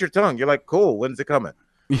 don't bite your tongue. You're like, cool, when's it coming?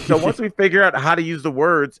 So once we figure out how to use the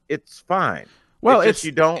words, it's fine. Well,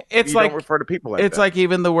 you don't refer to people like that. It's like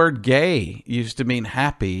even the word gay used to mean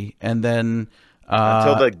happy, and then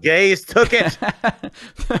until the gays took it.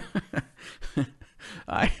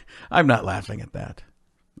 I'm not laughing at that.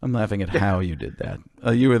 I'm laughing at how you did that.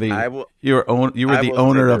 You were the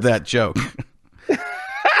owner of that joke.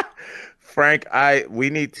 Frank, we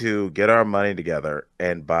need to get our money together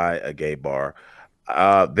and buy a gay bar.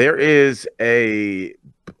 There is a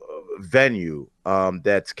venue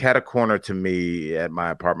that's cat a corner to me at my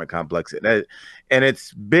apartment complex, and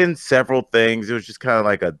it's been several things. It was just kind of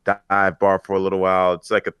like a dive bar for a little while.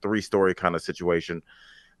 It's like a 3-story kind of situation,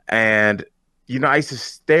 and I used to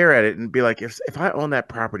stare at it and be like, if I own that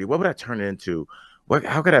property, what would I turn it into?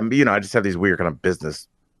 How could I? I just have these weird kind of business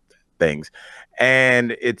things,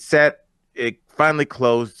 and it finally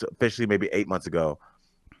closed officially maybe 8 months ago.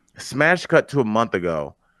 Smash cut to a month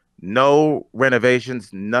ago. No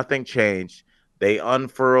renovations, nothing changed. They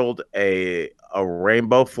unfurled a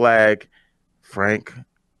rainbow flag. Frank,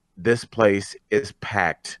 this place is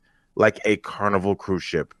packed like a Carnival cruise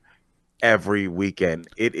ship every weekend.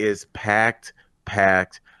 It is packed,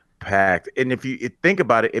 packed, packed. And if you think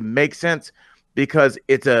about it, it makes sense because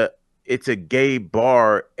it's a gay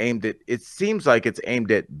bar aimed at, it seems like it's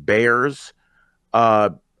aimed at bears,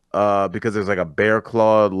 because there's like a bear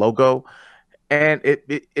claw logo. And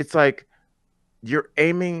it's like you're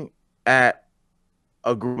aiming at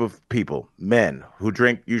a group of people, men who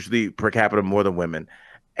drink usually per capita more than women.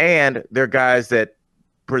 And they're guys that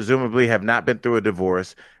presumably have not been through a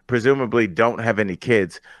divorce, presumably don't have any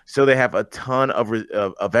kids. So they have a ton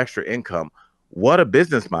of extra income. What a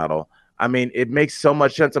business model. I mean, it makes so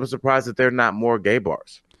much sense. I'm surprised that there are not more gay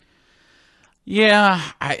bars. Yeah,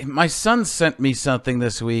 my son sent me something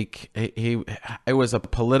this week. It was a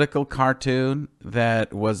political cartoon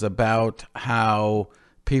that was about how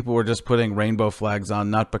people were just putting rainbow flags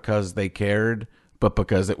on, not because they cared, but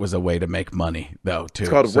because it was a way to make money, though, too.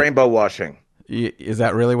 It's called rainbow washing. Is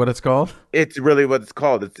that really what it's called? It's really what it's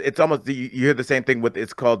called. It's almost, you hear the same thing with,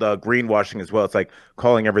 it's called greenwashing as well. It's like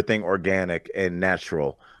calling everything organic and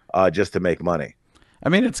natural just to make money. I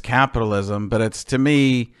mean, it's capitalism, but it's, to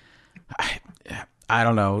me, I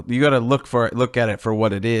don't know. You got to look at it for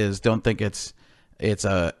what it is. Don't think it's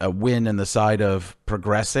a win in the side of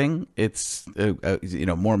progressing. It's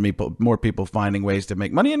more people finding ways to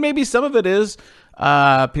make money, and maybe some of it is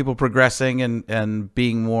people progressing and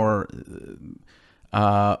being more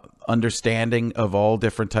understanding of all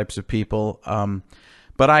different types of people.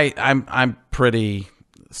 But I'm pretty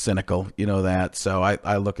cynical, that. So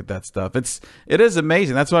I look at that stuff. It is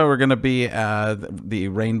amazing. That's why we're going to be the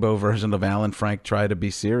rainbow version of Alan Frank Try to Be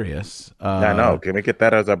Serious. I know. Can we get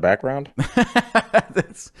that as our background?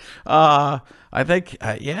 I think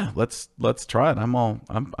let's try it.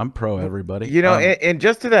 I'm pro everybody. And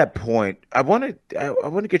just to that point, I want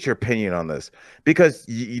to get your opinion on this, because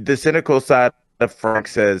the cynical side of Frank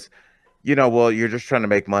says, well, you're just trying to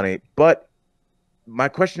make money. But my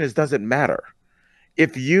question is, does it matter?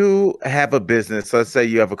 If you have a business, let's say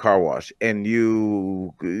you have a car wash, and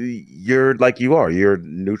you're like you're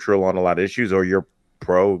neutral on a lot of issues, or you're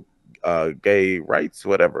pro gay rights,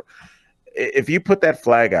 whatever. If you put that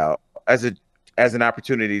flag out as an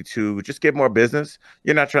opportunity to just get more business,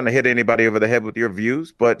 you're not trying to hit anybody over the head with your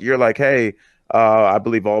views, but you're like, hey, I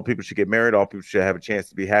believe all people should get married, all people should have a chance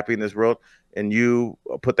to be happy in this world. And you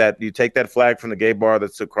take that flag from the gay bar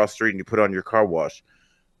that's across the street and you put it on your car wash.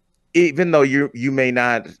 Even though you may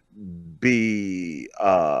not be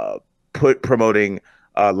promoting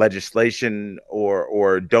legislation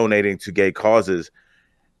or donating to gay causes,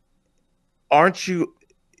 aren't you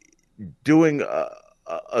doing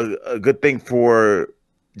a good thing for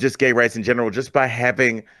just gay rights in general, just by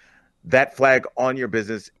having that flag on your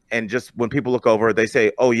business? And just when people look over, they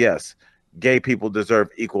say, oh yes, gay people deserve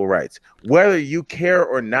equal rights. Whether you care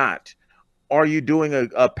or not, are you doing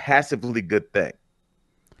a passively good thing?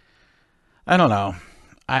 I don't know.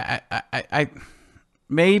 I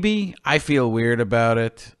maybe I feel weird about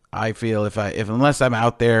it. I feel if unless I'm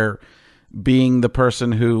out there being the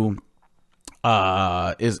person who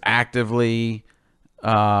is actively being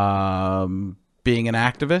an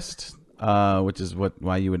activist, which is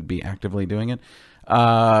why you would be actively doing it.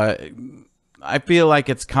 I feel like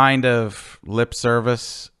it's kind of lip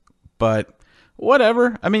service, but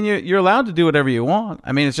whatever. I mean, you're allowed to do whatever you want.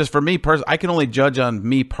 I mean, it's just for me I can only judge on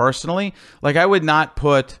me personally. Like, I would not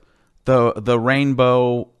put the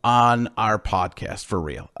rainbow on our podcast for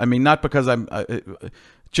real. I mean, not because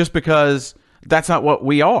just because that's not what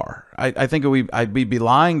we are. I think I'd be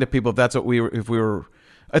lying to people if that's what we were.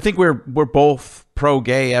 I think we're both pro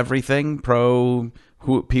gay everything, pro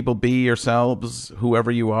who people, be yourselves, whoever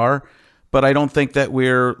you are. But I don't think that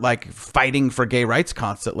we're like fighting for gay rights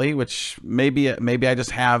constantly, which maybe I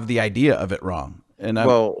just have the idea of it wrong. And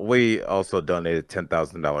we also donated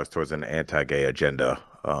 $10,000 towards an anti-gay agenda.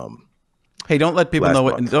 Hey, don't let people know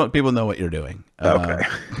what you're doing. Okay.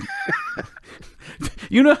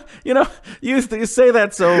 You say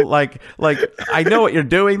that so like I know what you're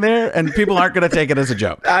doing there, and people aren't going to take it as a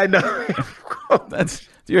joke. I know. That's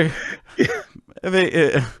you're.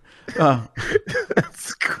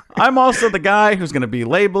 I'm also the guy who's going to be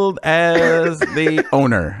labeled as the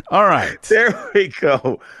owner. All right. There we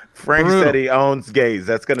go. Frank said he owns gays.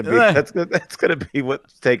 That's gonna be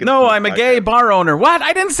what's taken. No, I'm a gay bar owner. What?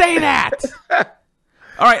 I didn't say that.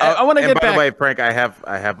 All right, I want to get back. By the way, Frank, I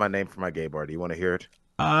have my name for my gay bar. Do you want to hear it?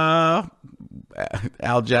 Al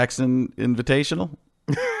Jackson Invitational?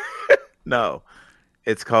 No,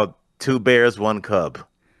 it's called Two Bears, One Cub.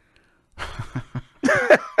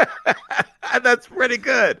 That's pretty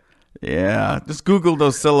good. Yeah, just Google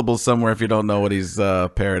those syllables somewhere if you don't know what he's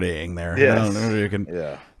parodying there. Yes.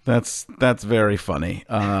 Yeah. That's very funny,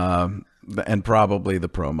 and probably the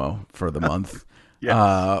promo for the month.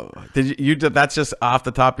 Yes. Did you? That's just off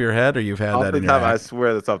the top of your head, or you've had off that the in top, your head? I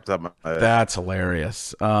swear that's off the top of my head. That's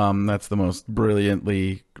hilarious. That's the most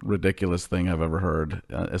brilliantly ridiculous thing I've ever heard,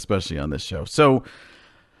 especially on this show. So,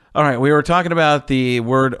 all right, we were talking about the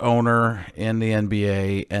word owner in the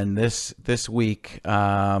NBA, and this week,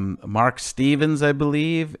 Mark Stevens, I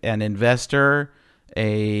believe, an investor,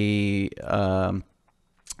 in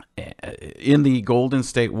the Golden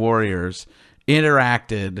State Warriors,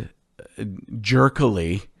 interacted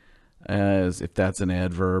jerkily, as if that's an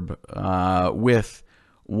adverb, with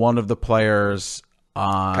one of the players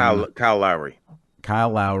on Kyle Lowry. Kyle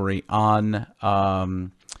Lowry on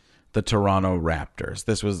the Toronto Raptors.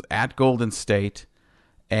 This was at Golden State,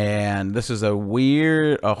 and this is a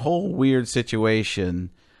whole weird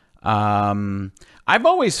situation. I've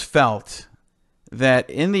always felt that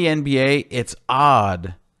in the NBA, it's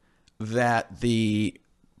odd that the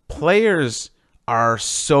players are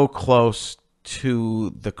so close to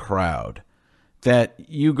the crowd that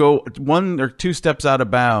you go one or two steps out of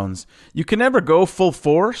bounds. You can never go full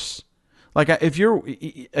force. Like if you're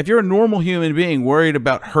a normal human being worried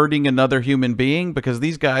about hurting another human being, because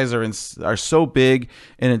these guys are so big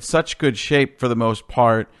and in such good shape for the most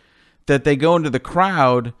part that they go into the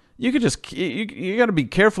crowd, you could just you got to be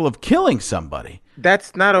careful of killing somebody.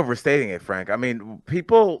 That's not overstating it, Frank. I mean,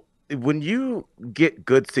 people, when you get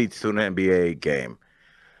good seats to an NBA game,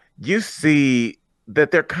 you see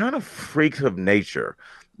that they're kind of freaks of nature.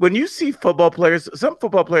 When you see football players, some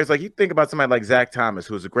football players, like you think about somebody like Zach Thomas,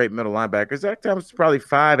 who's a great middle linebacker. Zach Thomas is probably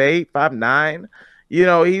 5'8", 5'9". You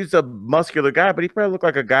know, he's a muscular guy, but he probably looked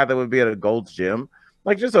like a guy that would be at a Gold's Gym,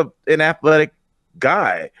 like just an athletic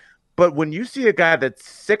guy. But when you see a guy that's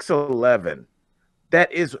 6'11",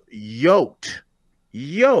 that is yoked,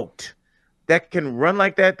 that can run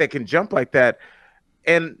like that can jump like that,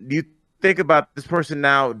 and you think about this person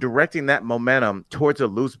now directing that momentum towards a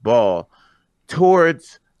loose ball,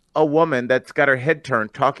 towards a woman that's got her head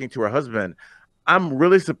turned talking to her husband. I'm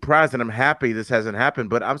really surprised, and I'm happy this hasn't happened,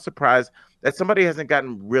 but I'm surprised that somebody hasn't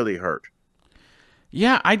gotten really hurt.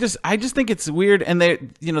 Yeah, I just think it's weird, and the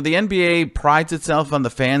NBA prides itself on the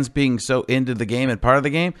fans being so into the game and part of the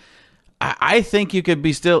game. I think you could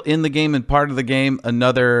be still in the game and part of the game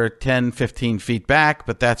another 10, 15 feet back,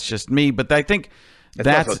 but that's just me. But I think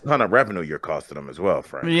that's also a ton of revenue you're costing them as well,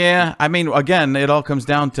 Frank. Yeah, I mean, again, it all comes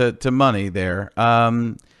down to money there.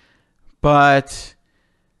 But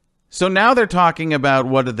so now they're talking about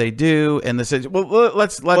what did they do, and this is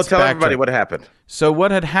let's tell everybody what happened. So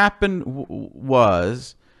what had happened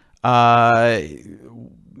was Kyle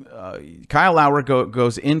Lowry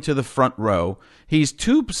goes into the front row. He's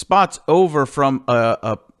two spots over from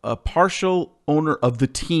a partial owner of the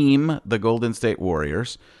team, the Golden State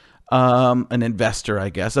Warriors, an investor, I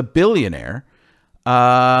guess, a billionaire.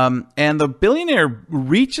 And the billionaire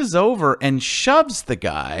reaches over and shoves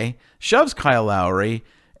Kyle Lowry,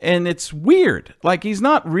 and it's weird. Like, he's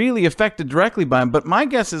not really affected directly by him, but my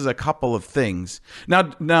guess is a couple of things. Now,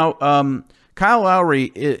 Kyle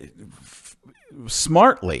Lowry,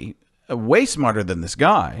 smartly, way smarter than this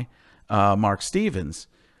guy, Mark Stevens,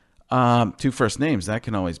 two first names, that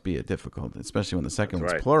can always be difficult, especially when the second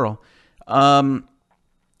one's plural.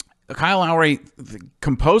 Kyle Lowry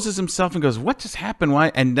composes himself and goes, "What just happened?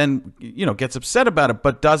 Why?" And then gets upset about it,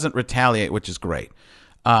 but doesn't retaliate, which is great.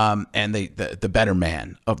 And the better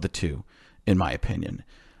man of the two, in my opinion.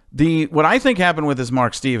 What I think happened with this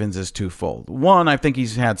Mark Stevens is twofold. One, I think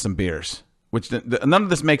he's had some beers, which none of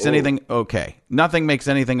this makes anything okay. Nothing makes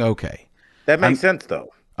anything okay. That makes sense, though.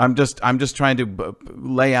 I'm just trying to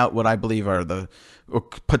lay out what I believe are the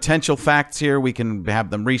potential facts here. We can have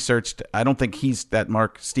them researched. I don't think that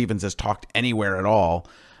Mark Stevens has talked anywhere at all,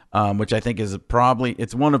 which I think is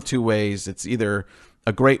it's one of two ways. It's either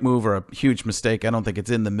a great move or a huge mistake. I don't think it's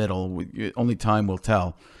in the middle. Only time will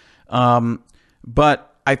tell.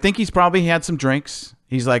 But I think he's probably had some drinks.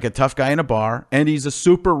 He's like a tough guy in a bar, and he's a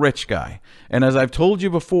super rich guy. And as I've told you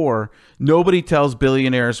before, nobody tells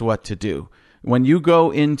billionaires what to do. When you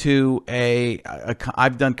go into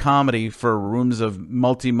I've done comedy for rooms of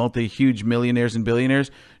multi huge millionaires and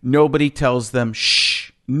billionaires. Nobody tells them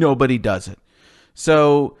shh. Nobody does it.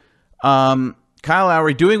 So Kyle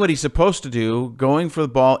Lowry doing what he's supposed to do, going for the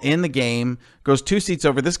ball in the game, goes 2 seats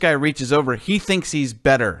over. This guy reaches over. He thinks he's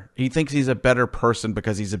better. He thinks he's a better person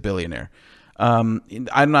because he's a billionaire.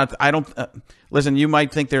 Listen, you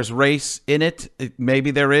might think there's race in it.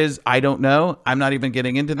 Maybe there is. I don't know. I'm not even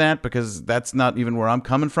getting into that because that's not even where I'm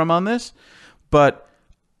coming from on this. But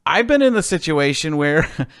I've been in the situation where,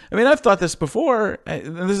 I mean, I've thought this before.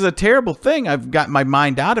 This is a terrible thing. I've got my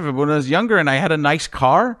mind out of it. When I was younger and I had a nice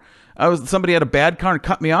car, somebody had a bad car and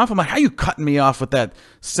cut me off. I'm like, how are you cutting me off with that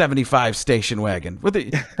 75 station wagon?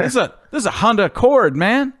 This is a Honda Accord,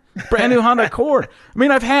 man. Brand new Honda Accord. I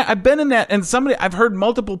mean, I've been in that, and I've heard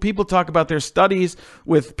multiple people talk about their studies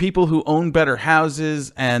with people who own better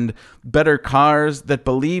houses and better cars that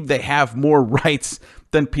believe they have more rights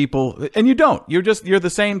than people, and you don't. You're the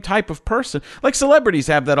same type of person. Like celebrities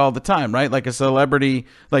have that all the time, right? Like a celebrity,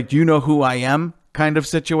 like, do you know who I am? Kind of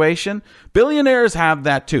situation. Billionaires have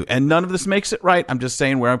that too, and none of this makes it right. I'm just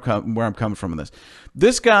saying where I'm coming from in this.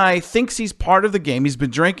 This guy thinks he's part of the game. He's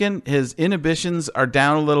been drinking. His inhibitions are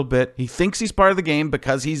down a little bit. He thinks he's part of the game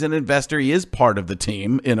because he's an investor. He is part of the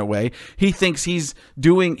team in a way. He thinks he's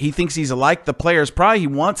like the players. Probably he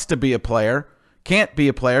wants to be a player, can't be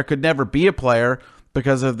a player, could never be a player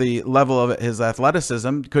because of the level of his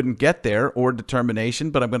athleticism, couldn't get there, or determination.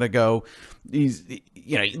 But I'm going to go,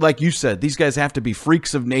 like you said, these guys have to be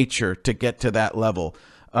freaks of nature to get to that level.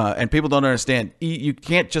 And people don't understand. You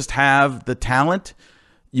can't just have the talent.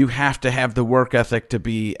 You have to have the work ethic to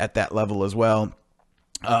be at that level as well.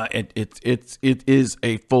 It is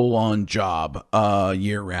a full-on job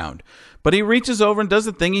year round. But he reaches over and does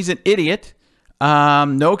the thing. He's an idiot.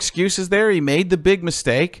 No excuses there. He made the big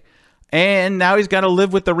mistake. And now he's got to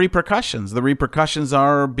live with the repercussions. The repercussions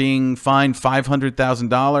are being fined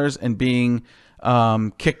 $500,000 and being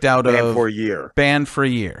kicked out banned for a year. Banned for a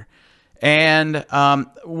year. And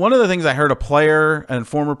one of the things I heard a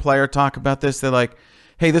former player talk about this, they're like,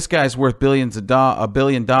 hey, this guy's worth $1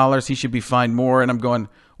 billion. He should be fined more. And I'm going,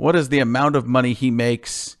 what does the amount of money he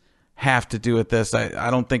makes have to do with this?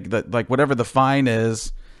 I don't think that, like, whatever the fine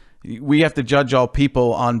is, we have to judge all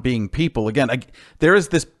people on being people. Again, there is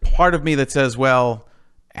this part of me that says, well,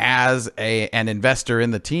 as an investor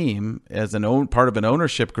in the team, as part of an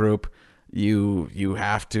ownership group, you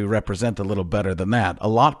have to represent a little better than that, a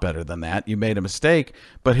lot better than that. You made a mistake,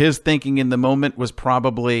 but his thinking in the moment was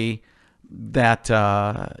probably that,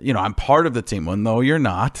 I'm part of the team. Well, no, you're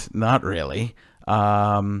not really.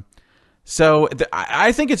 So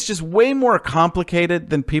I think it's just way more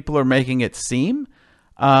complicated than people are making it seem.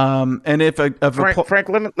 And Frank,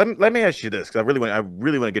 let me ask you this, because I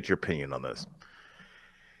really want to get your opinion on this.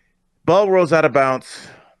 Ball rolls out of bounds.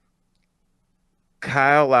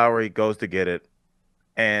 Kyle Lowry goes to get it,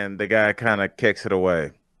 and the guy kind of kicks the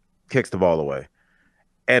ball away.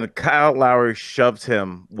 And Kyle Lowry shoves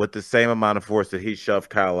him with the same amount of force that he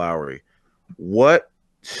shoved Kyle Lowry. What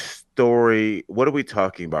are we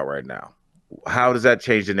talking about right now? How does that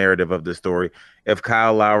change the narrative of the story? If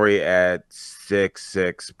Kyle Lowry at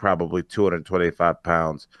 6'6", probably 225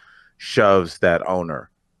 pounds, shoves that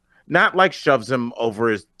owner, not like shoves him over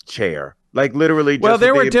his chair, like literally. Just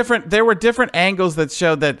there were different angles that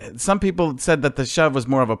showed that some people said that the shove was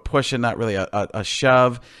more of a push and not really a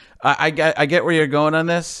shove. I get where you're going on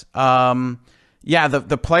this.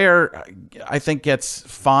 The player, I think, gets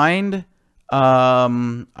fined.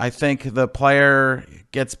 I think the player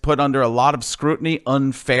gets put under a lot of scrutiny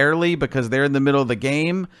unfairly because they're in the middle of the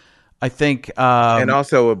game. I think, and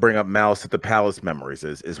also would bring up malice at the palace memories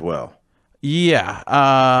as well. Yeah.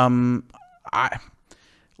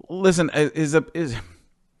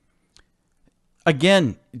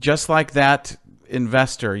 Again, just like that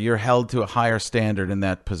investor, you're held to a higher standard in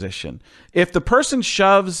that position. If the person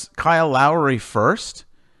shoves Kyle Lowry first,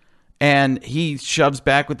 and he shoves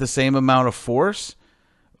back with the same amount of force,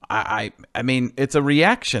 I mean, it's a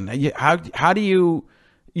reaction. How do you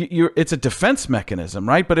it's a defense mechanism,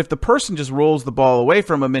 right? But if the person just rolls the ball away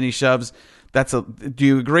from him and he shoves, do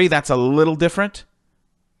you agree that's a little different?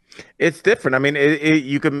 It's different. I mean,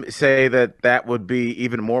 you can say that would be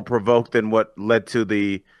even more provoked than what led to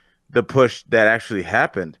the push that actually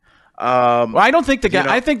happened. Well, I don't think the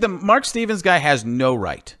guy. I think the Mark Stevens guy has no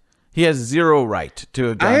right. He has zero right to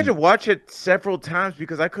have done. I had to watch it several times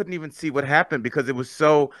because I couldn't even see what happened because it was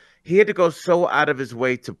he had to go so out of his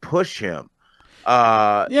way to push him.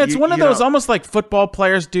 It's one of those almost like football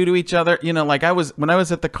players do to each other. Like when I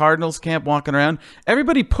was at the Cardinals camp walking around,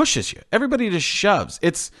 everybody pushes you. Everybody just shoves.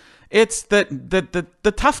 It's It's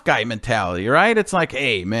the tough guy mentality, right? It's like,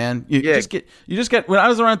 hey, man, you just get. When I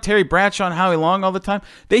was around Terry Bradshaw and Howie Long all the time,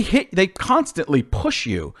 they constantly push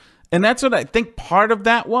you. And that's what I think part of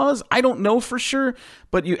that was. I don't know for sure,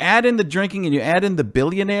 but you add in the drinking and you add in the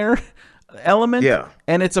billionaire element,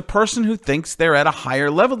 and it's a person who thinks they're at a higher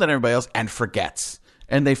level than everybody else and forgets.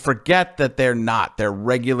 And they forget that they're not. They're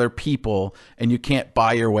regular people, and you can't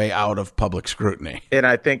buy your way out of public scrutiny. And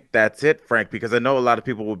I think that's it, Frank, because I know a lot of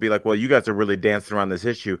people will be like, well, you guys are really dancing around this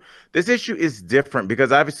issue. This issue is different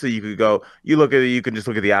because obviously you can just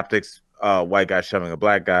look at the optics, white guy shoving a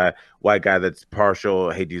black guy, white guy that's partial,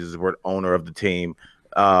 I hate to use the word, owner of the team,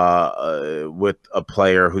 with a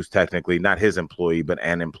player who's technically not his employee, but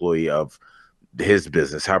an employee of his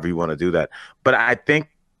business, however you want to do that. But I think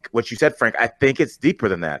what you said, Frank, I think it's deeper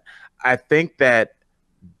than that. I think that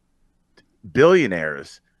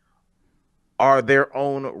billionaires are their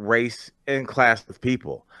own race and class of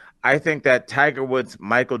people. I think that Tiger Woods,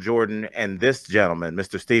 Michael Jordan, and this gentleman,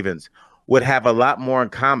 Mr. Stevens, would have a lot more in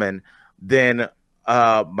common than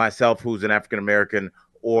myself, who's an African American,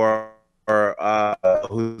 or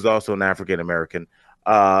who's also an African American.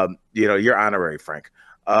 You're honorary, Frank.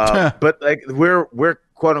 But like we're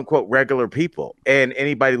quote unquote regular people, and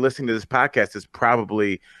anybody listening to this podcast is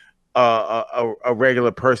probably a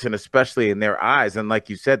regular person, especially in their eyes. And like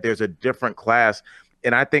you said, there's a different class.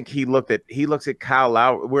 And I think he looks at Kyle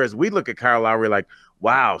Lowry, whereas we look at Kyle Lowry like,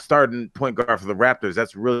 wow, starting point guard for the Raptors,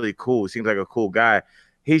 that's really cool. He seems like a cool guy.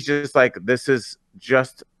 He's just like, this is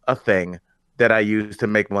just a thing that I use to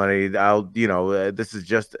make money. This is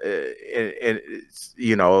just,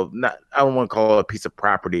 not, I don't want to call it a piece of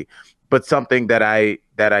property, but something that I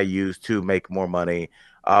use to make more money.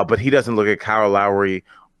 But he doesn't look at Kyle Lowry,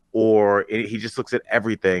 or he just looks at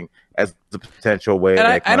everything as the potential way to make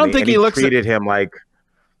money. I don't think he treated him like.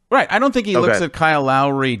 Right. I don't think he looks at Kyle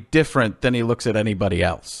Lowry different than he looks at anybody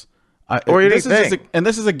else. This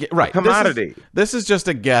is a commodity. This is just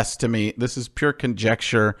a guess to me. This is pure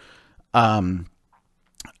conjecture.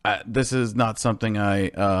 This is not something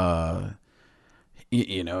I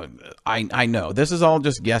know. This is all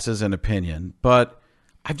just guesses and opinion, but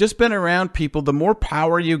I've just been around people. The more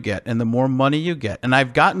power you get and the more money you get, and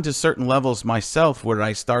I've gotten to certain levels myself where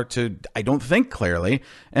I don't think clearly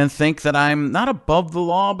and think that I'm not above the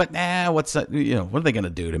law, but what's that? What are they going to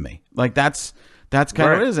do to me? Like that's kind of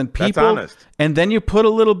what it is. And people, and then you put a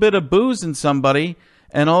little bit of booze in somebody,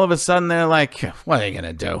 and all of a sudden they're like, what are they going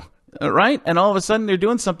to do? Right? And all of a sudden they're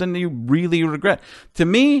doing something you really regret. To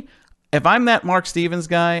me, if I'm that Mark Stevens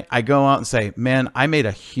guy, I go out and say, man, I made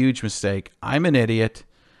a huge mistake. I'm an idiot.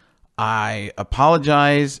 I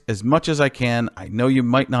apologize as much as I can. I know you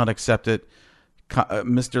might not accept it,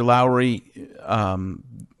 Mr. Lowry,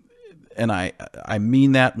 and I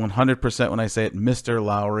mean that 100% when I say it. Mr.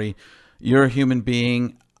 Lowry, you're a human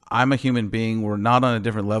being. I'm a human being. We're not on a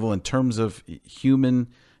different level in terms of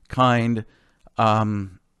humankind. I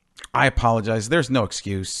apologize. There's no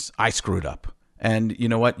excuse. I screwed up. And you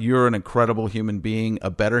know what? You're an incredible human being, a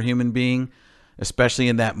better human being, especially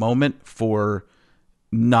in that moment, for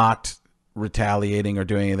not retaliating or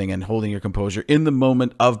doing anything and holding your composure in the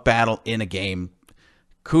moment of battle in a game.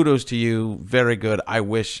 Kudos to you. Very good. I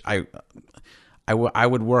wish I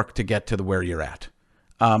would work to get to where you're at.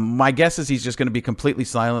 My guess is he's just going to be completely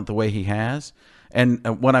silent the way he has. And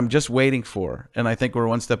what I'm just waiting for, and I think we're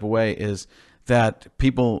one step away, is that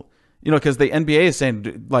people, because the NBA is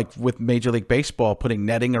saying, like with Major League Baseball putting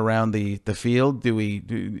netting around the field, do we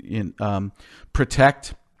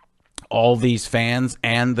protect all these fans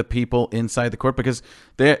and the people inside the court? Because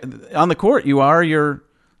on the court, you're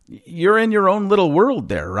in your own little world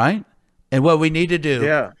there, right? And what we need to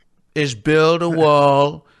do is build a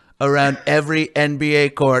wall around every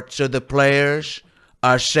NBA court so the players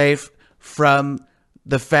are safe from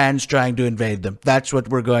the fans trying to invade them. That's what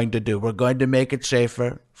we're going to do. We're going to make it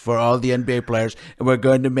safer for all the NBA players, and we're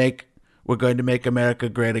going to make America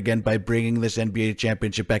great again by bringing this NBA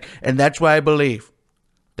championship back. And that's why I believe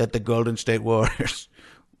that the Golden State Warriors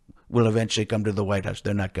will eventually come to the White House.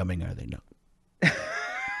 They're not coming, are they? No.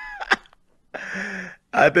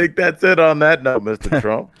 I think that's it on that note, Mr.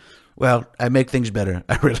 Trump. Well, I make things better.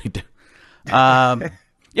 I really do.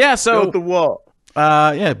 So build the wall.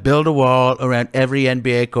 Build a wall around every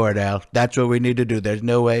NBA court, Al. That's what we need to do. There's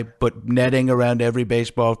no way. Put netting around every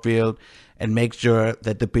baseball field and make sure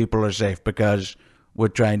that the people are safe, because we're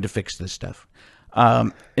trying to fix this stuff.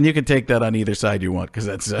 And you can take that on either side you want, because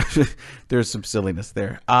that's there's some silliness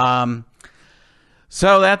there. So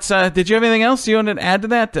that's. Did you have anything else you wanted to add to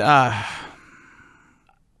that?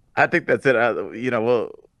 I think that's it.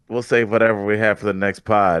 we'll save whatever we have for the next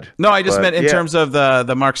pod. No, I just meant in terms of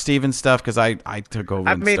the Mark Stevens stuff, because I took over.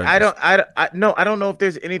 I mean, I don't know if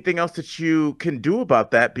there's anything else that you can do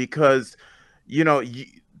about that, because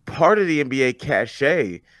part of the NBA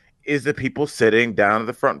cachet is the people sitting down in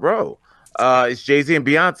the front row. It's Jay-Z and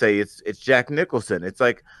Beyonce. It's Jack Nicholson. It's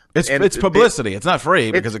like it's publicity. It's not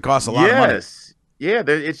free because it costs a lot of money. Yeah,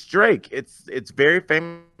 it's Drake. It's very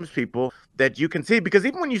famous people that you can see, because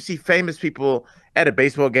even when you see famous people at a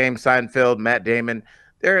baseball game, Seinfeld, Matt Damon,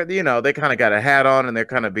 they kind of got a hat on and they're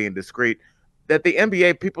kind of being discreet. That the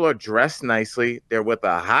NBA people are dressed nicely. They're with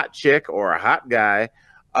a hot chick or a hot guy.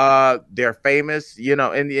 They're famous,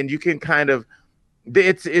 and you can kind of,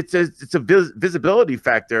 it's a visibility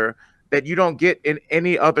factor that you don't get in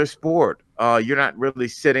any other sport. You're not really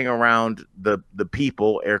sitting around the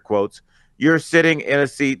people, air quotes. You're sitting in a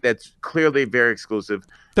seat that's clearly very exclusive.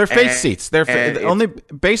 They're face seats. They're only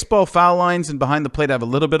baseball foul lines and behind the plate have a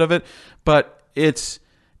little bit of it, but it's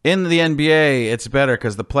in the NBA. It's better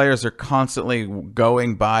because the players are constantly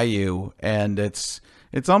going by you, and it's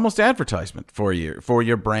almost advertisement for you, for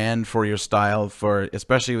your brand, for your style, for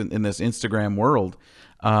especially in this Instagram world.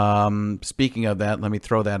 Speaking of that, let me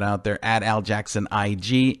throw that out there at Al Jackson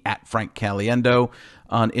IG, at Frank Caliendo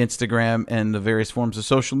on Instagram and the various forms of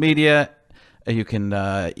social media. You can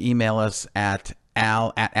email us at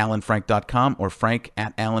al@alanfrank.com or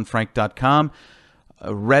frank@alanfrank.com.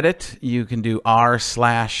 Reddit, you can do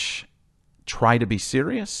r/try to be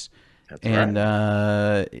serious. That's and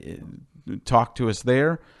right. Talk to us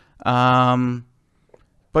there.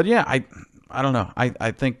 But yeah, I don't know.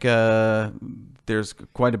 I think there's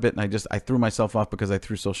quite a bit, and I threw myself off because I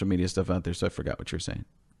threw social media stuff out there, so I forgot what you were saying.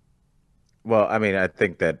 Well, I mean, I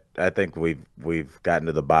think we've gotten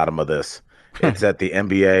to the bottom of this. It's that the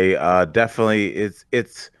NBA definitely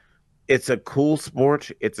it's a cool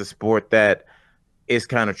sport. It's a sport that is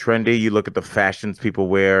kind of trendy. You look at the fashions people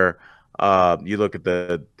wear. You look at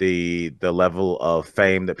the level of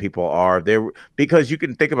fame that people are there, because you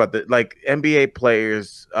can think about like NBA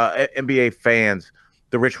players, NBA fans.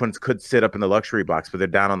 The rich ones could sit up in the luxury box, but they're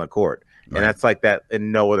down on the court, right. And that's like that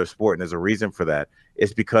in no other sport. And there's a reason for that.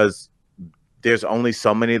 It's because there's only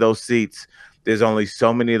so many of those seats. There's only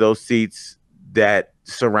so many of those seats that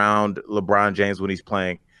surround LeBron James when he's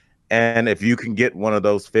playing. And if you can get one of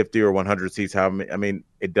those 50 or 100 seats,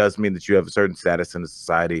 it does mean that you have a certain status in the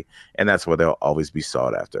society, and that's where they'll always be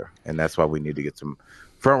sought after. And that's why we need to get some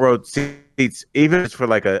front row seats, even for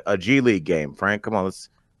like a G League game. Frank, come on, let's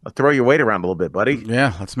throw your weight around a little bit, buddy.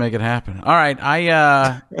 Yeah, let's make it happen. All right,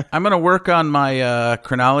 I'm going to work on my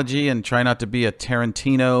chronology and try not to be a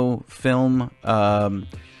Tarantino film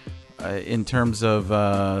in terms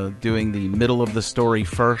of doing the middle of the story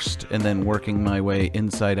first and then working my way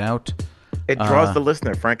inside out. It draws the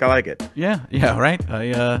listener, Frank. I like it. Yeah, right.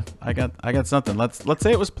 I got something. Let's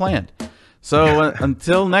say it was planned. So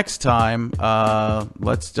until next time,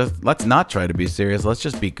 let's not try to be serious. Let's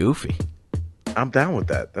just be goofy. I'm down with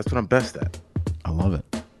that. That's what I'm best at. I love it.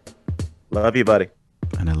 Love you, buddy.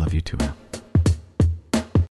 And I love you too, Al.